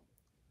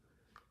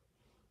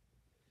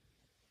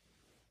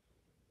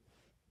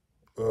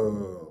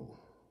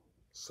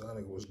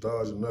 Sonic was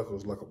dodging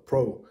Knuckles like a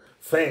pro.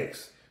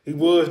 Facts. He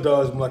was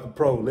dodging like a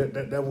pro.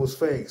 That was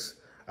facts.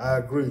 I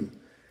agree.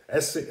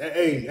 That's it.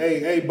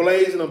 Hey,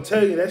 Blazing, I'm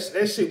telling you,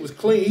 that shit was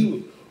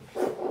clean.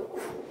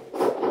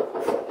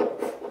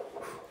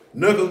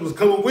 Knuckles was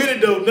coming with it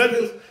though.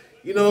 Knuckles,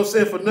 you know what I'm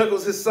saying, for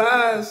Knuckles his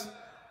size,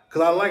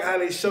 cause I like how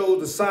they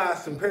showed the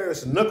size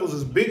comparison. Knuckles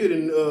is bigger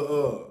than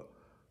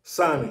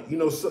Sonic. You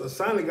know,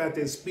 Sonic got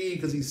that speed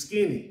because he's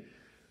skinny.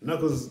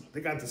 Knuckles,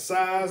 they got the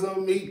size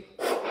on me.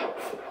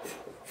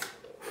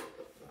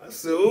 I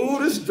said, ooh,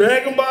 this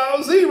Dragon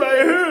Ball Z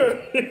right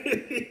here.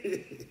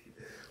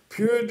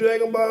 Pure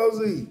Dragon Ball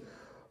Z.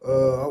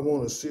 I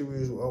want a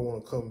series. I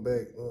want to come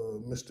back,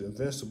 Mr.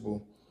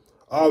 Invincible.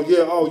 Oh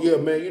yeah,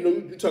 man. You know,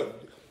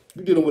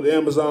 you dealing with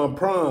Amazon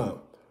Prime.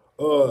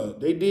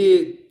 They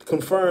did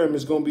confirm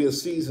it's gonna be a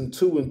season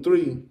 2 and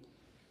 3.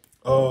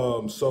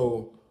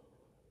 So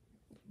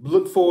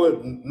look for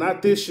it.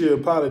 Not this year,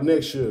 probably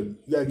next year. You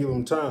gotta give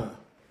them time.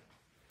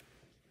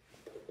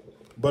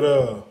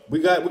 But we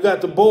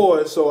got the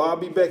boys, so I'll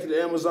be back at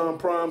the Amazon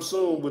Prime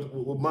soon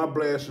with my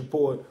blast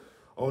report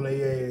on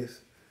their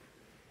ass.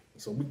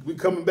 So we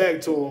coming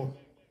back to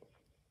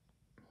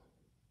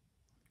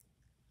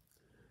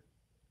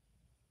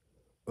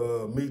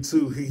them. Me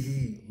too,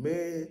 hee.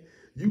 Man,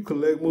 you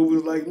collect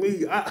movies like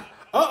me. Let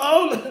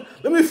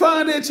me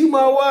find that you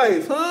my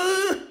wife,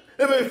 huh?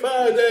 Let me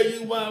find that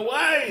you my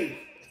wife.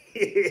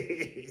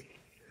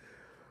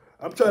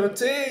 I'm trying to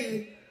tell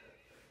you.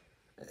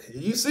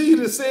 You see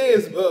it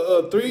says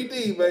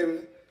 3D, baby.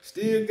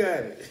 Still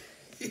got it.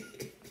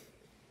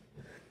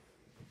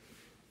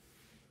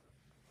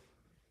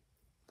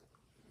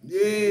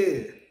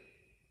 Yeah.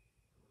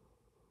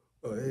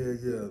 Oh,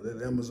 yeah.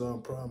 That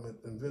Amazon Prime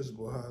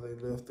Invincible, how they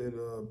left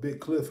that big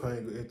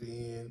cliffhanger at the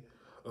end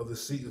of the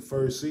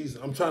first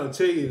season. I'm trying to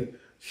tell you,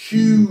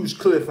 huge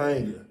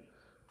cliffhanger.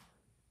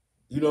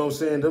 You know what I'm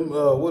saying? Them,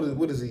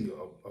 what is he?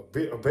 A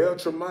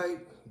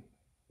Veltramite?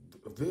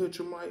 A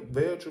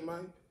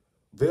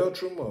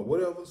Veltrum or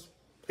whatever.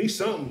 He's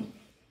something.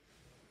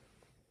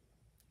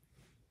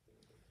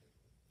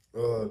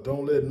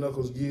 Don't let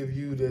Knuckles give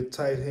you that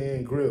tight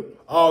hand grip.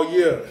 Oh,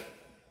 yeah.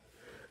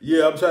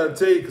 Yeah, I'm trying to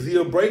tell you, because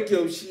he'll break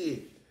your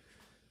shit.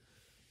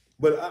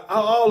 But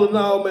all in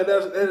all, man,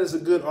 that is a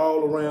good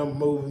all-around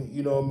movie.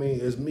 You know what I mean?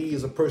 As me,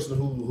 as a person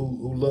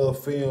who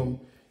love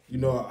film, you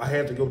know, I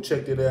had to go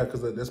check that out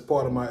because that's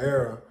part of my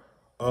era.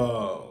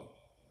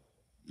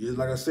 Yeah,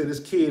 like I said, it's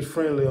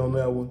kid-friendly on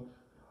that one.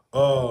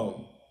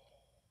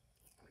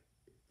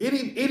 It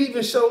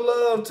even show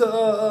love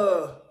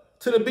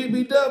to the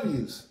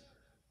BBWs.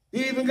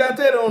 He even got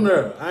that on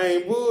there. I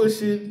ain't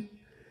bullshitting.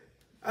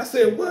 I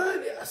said,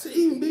 what? I said,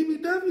 even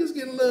BBW's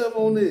getting love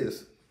on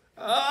this.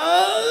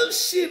 Oh,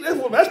 shit.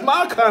 That's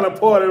my kind of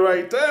party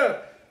right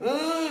there.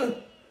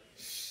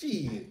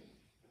 Shit.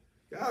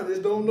 Y'all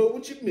just don't know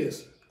what you're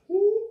missing.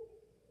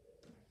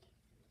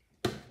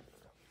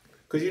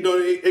 Because, you know,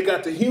 it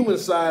got the human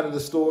side of the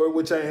story,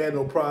 which I ain't had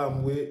no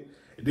problem with.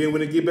 And then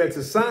when they get back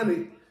to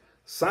Sonic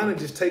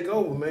just take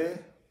over, man.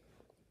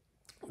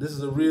 This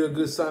is a real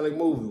good Sonic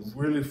movie.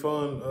 Really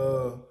fun.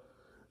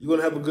 You're going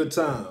to have a good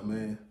time,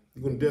 man.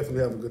 You're going to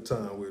definitely have a good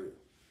time with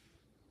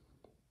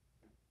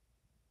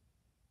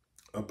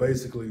it.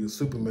 Basically, a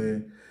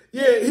Superman.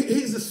 Yeah,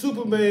 he's a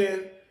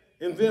Superman,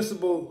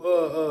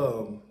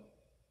 invincible.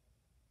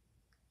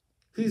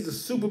 He's the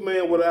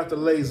Superman without the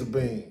laser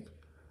beam.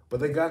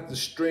 But they got the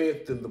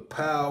strength and the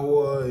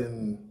power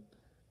and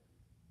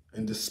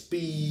the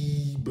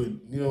speed. But,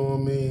 you know what I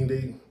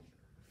mean?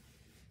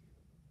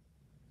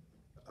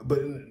 But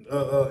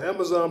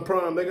Amazon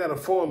Prime, they got a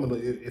formula.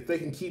 If they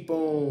can keep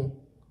on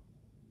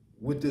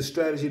with this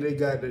strategy they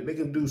got, they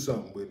can do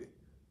something with it.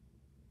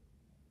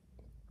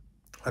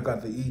 I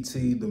got the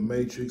E.T., The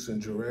Matrix,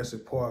 and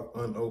Jurassic Park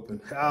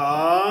unopened.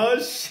 Oh,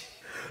 shit.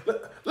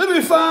 Let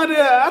me find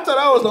out. I thought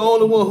I was the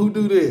only one who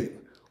do that.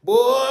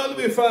 Boy, let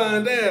me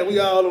find out. We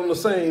all on the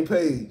same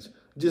page.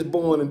 Just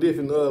born in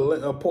different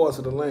parts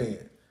of the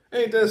land.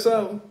 Ain't that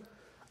something?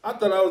 I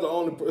thought I was the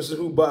only person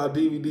who buy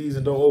DVDs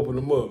and don't open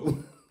them up.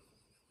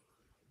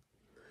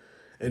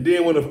 And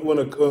then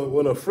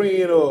when a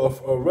friend or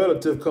a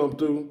relative come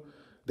through,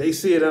 they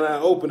see it and I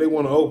open, they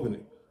want to open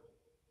it.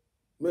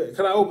 Man,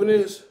 can I open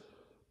this?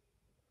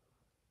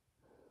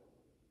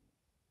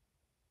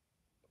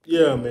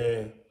 Yeah,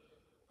 man.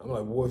 I'm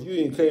like, boy, if you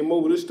ain't came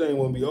over, this thing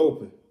wouldn't be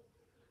open.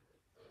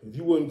 If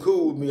you wasn't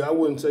cool with me, I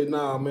wouldn't say,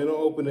 nah, man, don't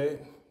open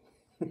that.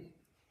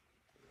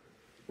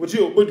 But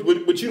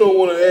you don't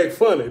want to act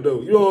funny,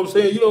 though. You know what I'm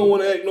saying? You don't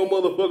want to act no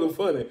motherfucking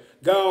funny.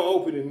 Go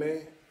on, open it,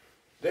 man.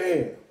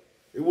 Damn.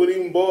 It wouldn't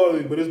even bother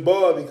me, but it's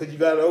bothering because you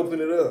got to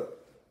open it up.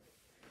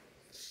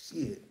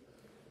 Shit.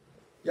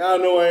 Y'all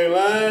know I ain't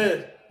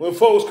lying. When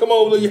folks come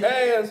over to your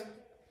house,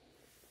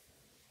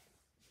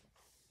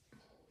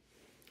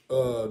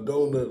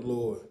 Donut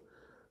Lord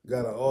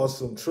got an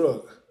awesome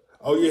truck.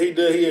 Oh, yeah, he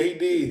did. Yeah, he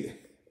did.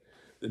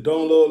 The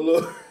Donut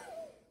Lord.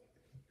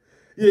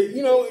 Yeah,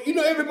 you know,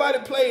 everybody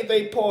played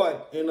their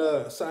part in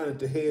Sonic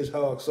the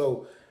Hedgehog.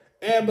 So,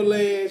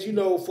 Ambulance, you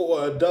know,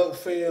 for adult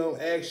film,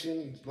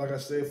 action, like I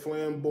said,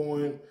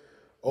 flamboyant,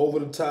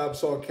 over-the-top,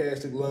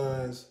 sarcastic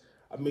lines.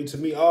 I mean, to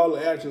me, all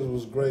the actors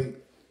was great.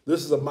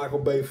 This is a Michael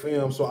Bay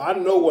film, so I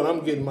know what I'm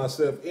getting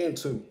myself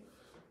into.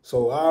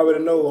 So I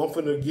already know I'm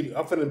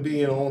finna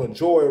be in on a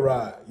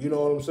joyride. You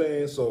know what I'm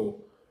saying?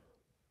 So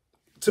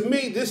to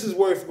me, this is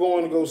worth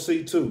going to go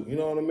see too. You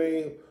know what I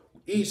mean?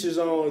 Each is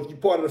on. If you're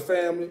part of the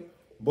family,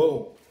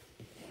 boom.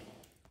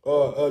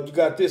 You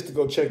got this to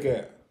go check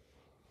out.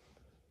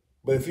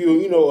 But if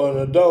you an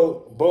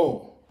adult,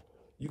 boom,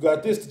 you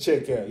got this to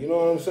check out. You know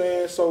what I'm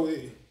saying? So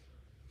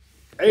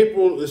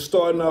April is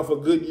starting off a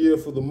good year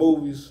for the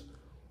movies.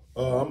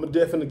 I'm gonna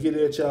definitely get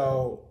at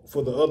y'all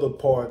for the other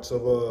parts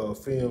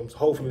of films.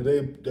 Hopefully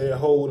they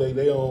hold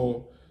they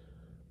on.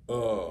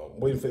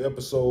 Waiting for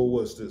episode,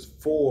 what's this,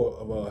 4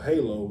 of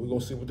Halo. We're gonna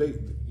see what they.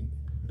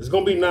 It's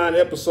gonna be 9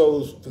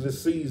 episodes for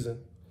this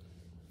season.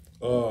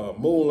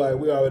 Moonlight,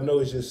 we already know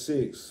it's just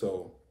 6,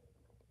 so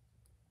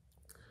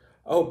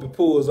I hope it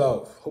pulls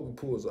off. What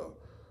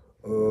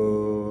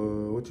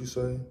you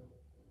say?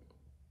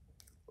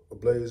 A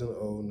blazing?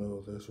 Oh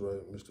no, that's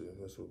right. Mr.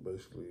 Invincible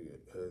basically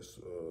has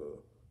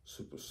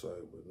super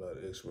sight, but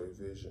not X-ray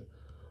vision.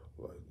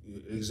 Like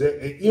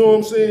exactly, you know what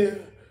I'm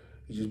saying?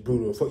 He just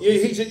brutal. Yeah,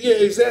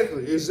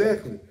 exactly.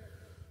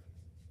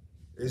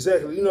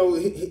 You know,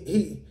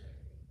 he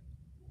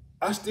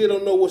I still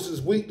don't know what's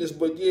his weakness,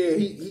 but yeah,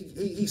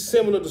 he's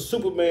similar to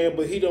Superman,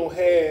 but he don't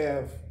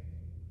have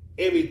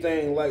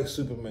everything like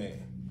Superman.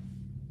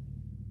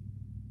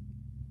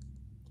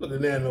 Look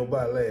at that,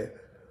 nobody laugh.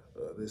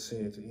 They're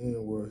saying at the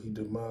end where he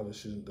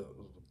demolishes the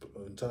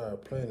entire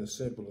planet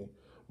simply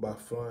by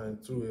flying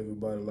through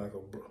everybody like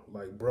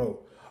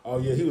bro. Oh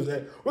yeah, he was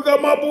at. We got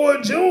my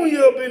boy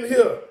Junior up in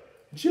here.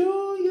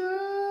 Junior,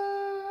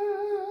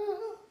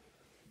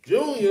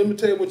 let me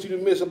tell you what you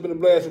done missed up in the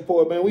blast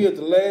report, man. We at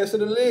the last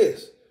of the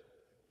list.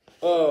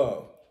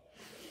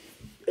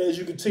 As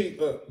you can see,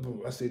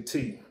 I said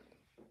T.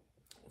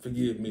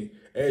 Forgive me.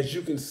 As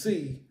you can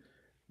see,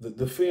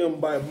 the film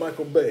by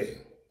Michael Bay,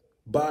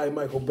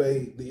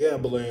 The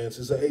Ambulance,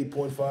 is an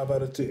 8.5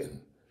 out of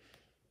 10.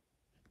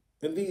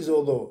 And these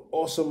are the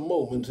awesome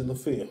moments in the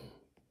film.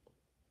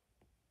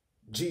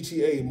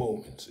 GTA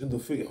moments in the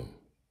film.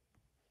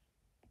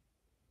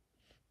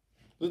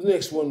 The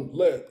next one,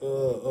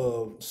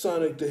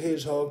 Sonic the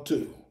Hedgehog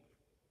 2.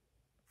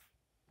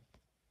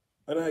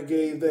 And I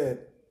gave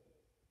that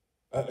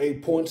an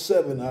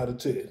 8.7 out of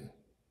 10.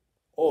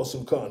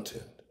 Awesome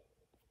content.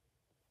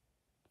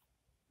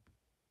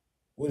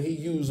 When he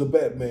used a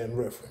Batman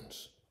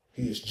reference,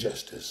 he is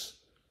justice.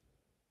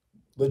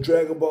 The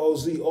Dragon Ball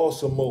Z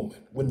awesome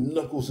moment when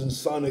Knuckles and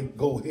Sonic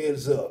go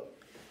heads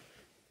up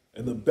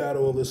in the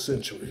battle of the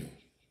century.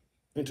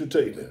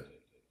 Entertainment.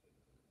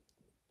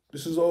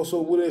 This is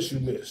also what else you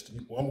missed.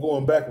 I'm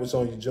going backwards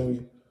on you,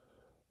 Junior.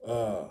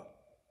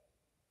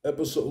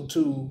 Episode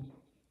 2,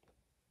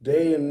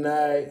 Day and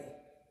Night,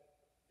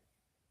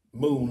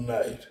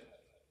 Moonlight.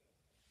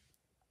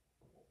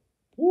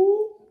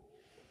 Woo!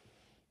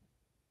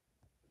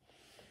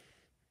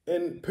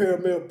 And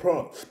Paramount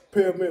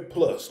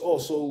Plus,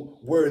 also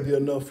worthy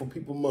enough for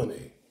people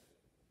money.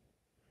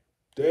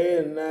 Day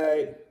and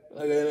Night,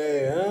 look at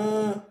that,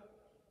 huh?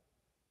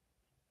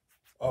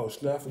 Oh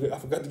snap! I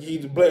forgot to give you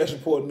the blast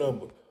report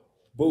number.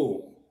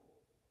 Boom.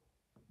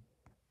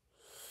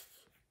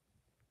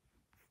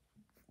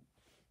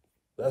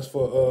 That's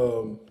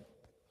for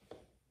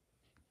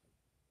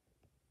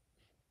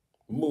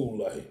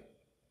Moonlight.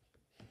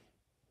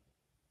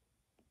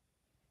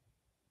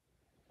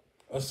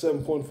 A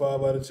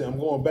 7.5 out of 10. I'm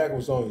going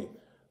backwards on you,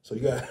 so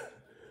you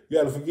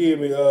gotta forgive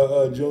me,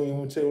 Junior. I'm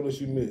gonna tell you what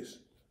you missed.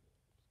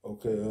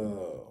 Okay,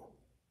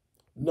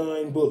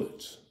 9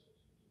 bullets.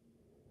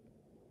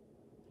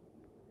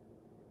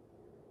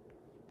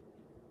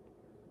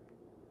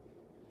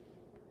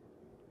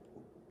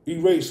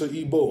 Eraser,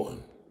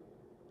 reborn.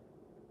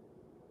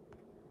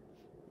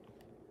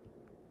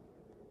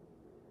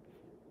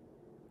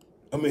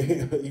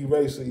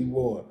 Eraser,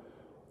 reborn.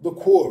 The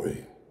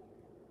Quarry.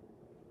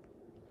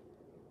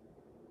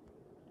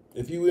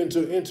 If you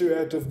enter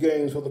interactive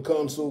games for the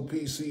console,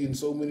 PC, and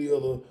so many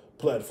other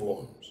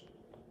platforms.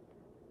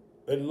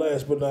 And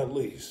last but not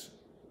least,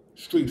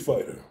 Street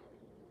Fighter.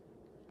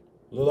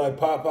 Look like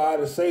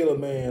Popeye the Sailor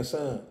Man,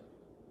 son.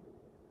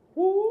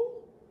 Woo!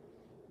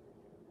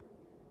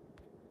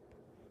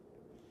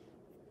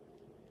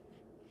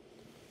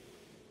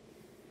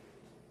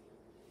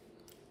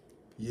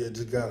 Yeah,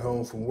 just got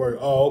home from work.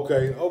 Oh,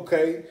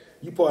 okay.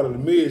 You part of the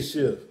mid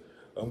shift.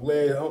 I'm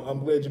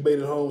glad you made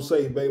it home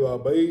safe, baby. Oh,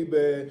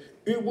 baby,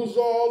 it was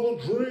all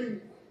a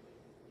dream.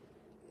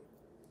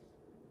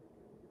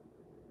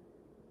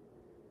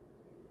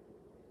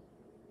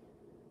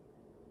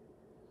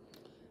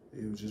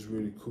 It was just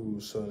really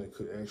cool. Sonic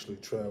could actually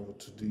travel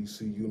to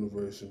DC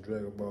Universe and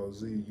Dragon Ball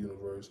Z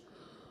Universe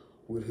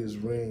with his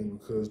ring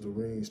because the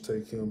rings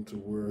take him to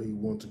where he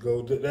wants to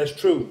go. That's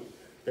true.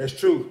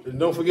 And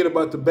don't forget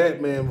about the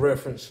Batman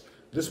reference.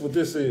 This is what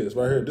this is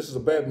right here. This is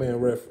a Batman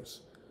reference.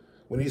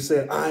 When he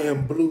said, "I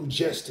am Blue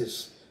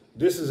Justice."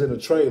 This is in a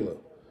trailer.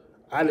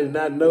 I did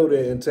not know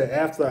that until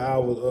after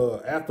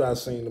I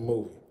seen the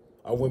movie.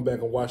 I went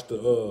back and watched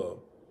the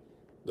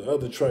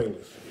other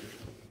trailers.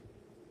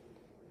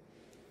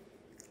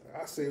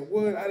 I said,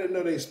 what? I didn't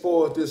know they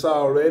spoiled this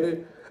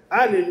already.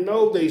 I didn't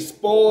know they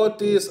spoiled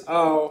this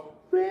already.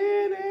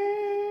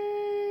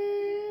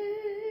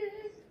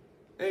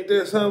 Ain't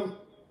that something?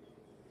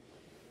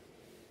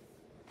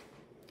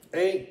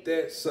 Ain't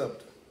that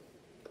something?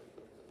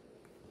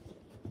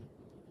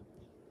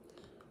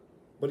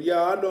 But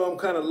y'all, I know I'm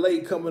kind of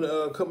late coming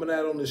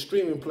out on the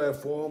streaming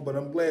platform, but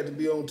I'm glad to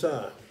be on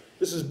time.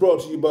 This is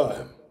brought to you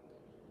by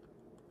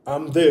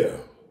I'm there,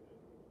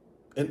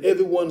 and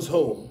everyone's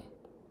home,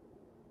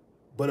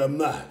 but I'm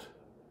not.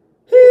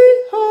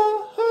 Hee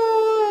ha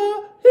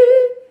ha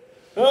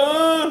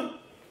hee.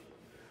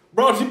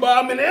 Brought to you by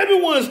I'm in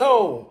everyone's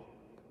home,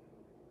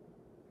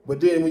 but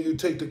then when you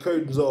take the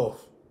curtains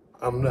off,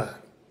 I'm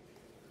not.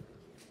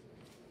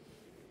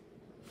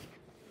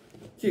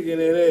 Kicking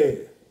that ass.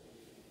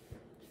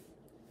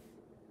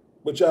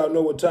 But y'all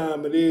know what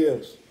time it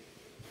is.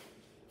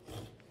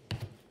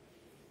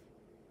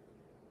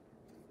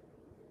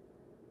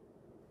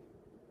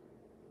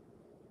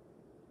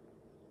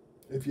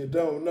 If you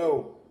don't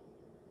know,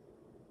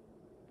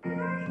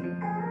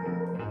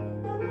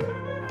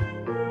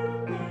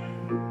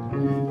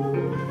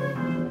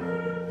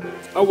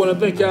 I want to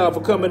thank y'all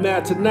for coming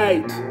out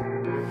tonight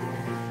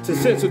to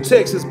Central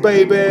Texas,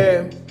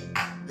 baby.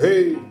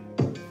 Hey,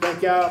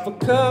 thank y'all for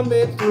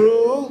coming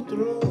through.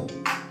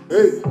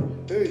 Hey,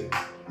 hey, hey.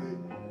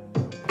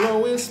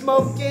 Blowing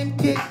smoke and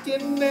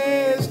kicking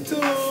ass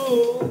too.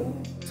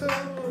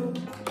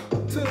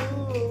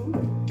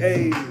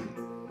 Hey.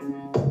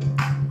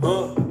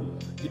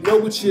 You know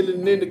we're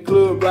chilling in the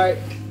club, right?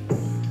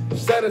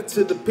 Shout out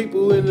to the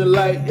people in the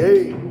light,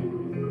 hey.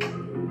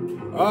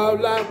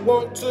 All I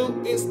want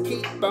to is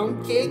keep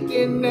on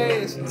kicking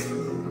ass.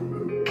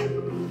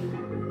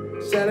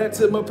 Shout out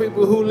to my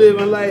people who live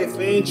in life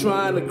and ain't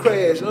trying to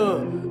crash.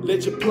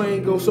 Let your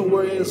plane go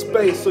somewhere in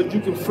space so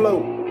you can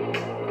float.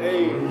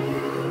 Hey.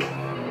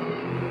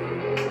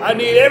 I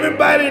need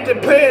everybody to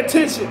pay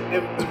attention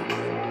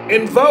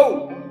and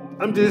vote.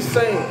 I'm just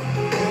saying.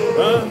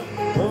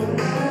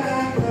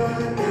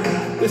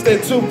 It's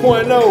that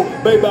 2.0,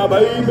 baby.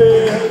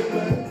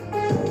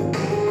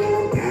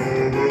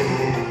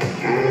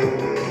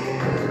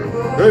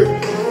 Hey.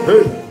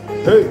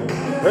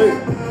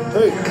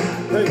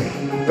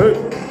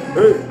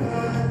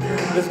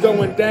 It's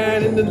going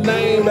down in the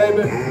lane,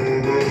 baby.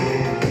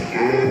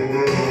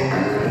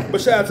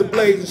 But shout out to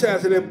Blaze and shout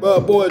out to that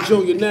boy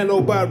Junior, Now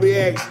Nobody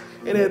Reacts,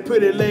 and that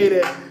pretty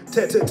lady,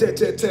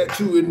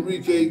 Tattoo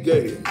Enrique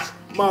Games.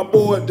 My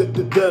boy,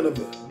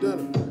 Donovan.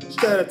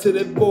 Shout out to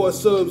that boy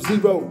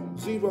Sub-Zero,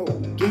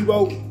 380.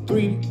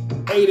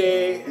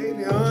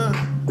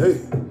 Hey.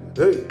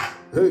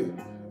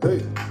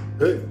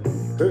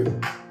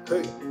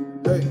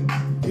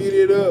 Get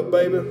it up,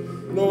 baby.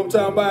 You know what I'm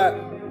talking about?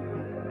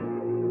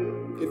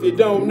 If you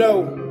don't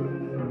know,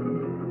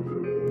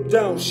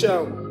 don't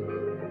shout.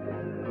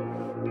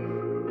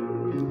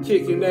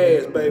 Kicking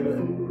ass, baby.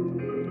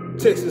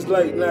 Texas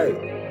late night.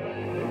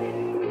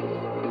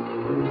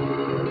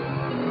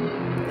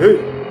 Hey.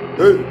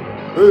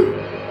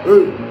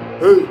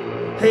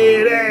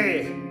 Head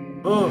ass.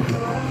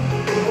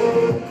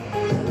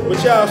 But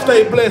y'all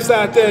stay blessed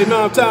out there, you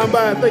know what I'm talking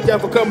about? Thank y'all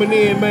for coming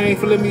in, man,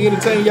 for letting me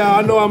entertain y'all.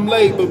 I know I'm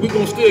late, but we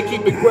gonna still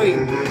keep it great.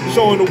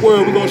 Showing the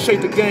world we gonna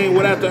shake the game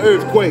without the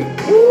earthquake.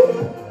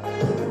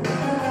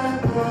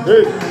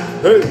 Hey,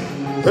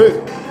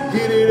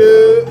 get it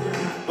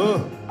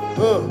up.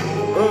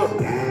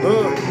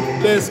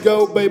 Let's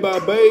go, baby.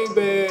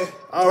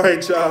 All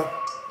right, y'all.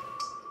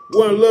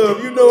 One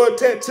love, you know what?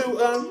 Tattoo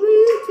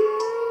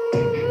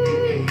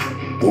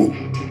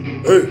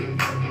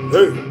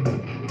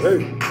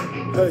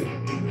Hey.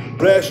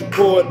 Blast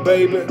report,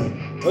 baby.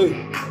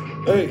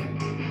 Hey.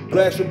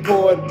 Blast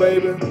report,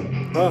 baby.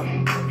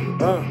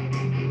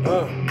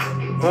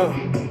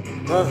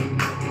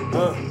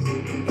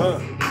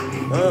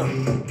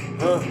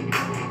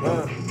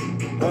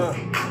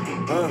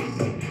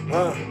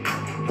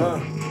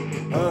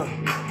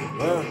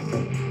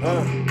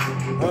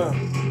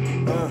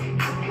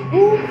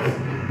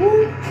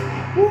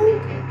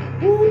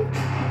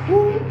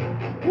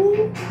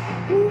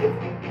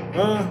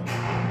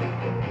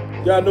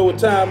 Y'all know what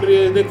time it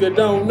is. If you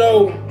don't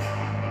know,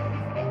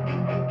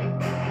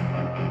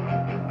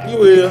 you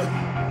will.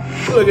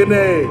 Look at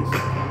that.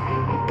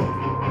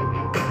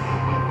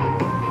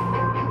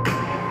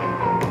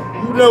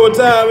 You know what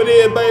time it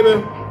is,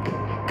 baby.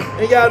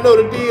 And y'all know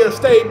the deal.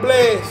 Stay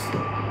blessed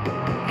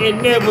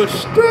and never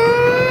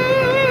stray.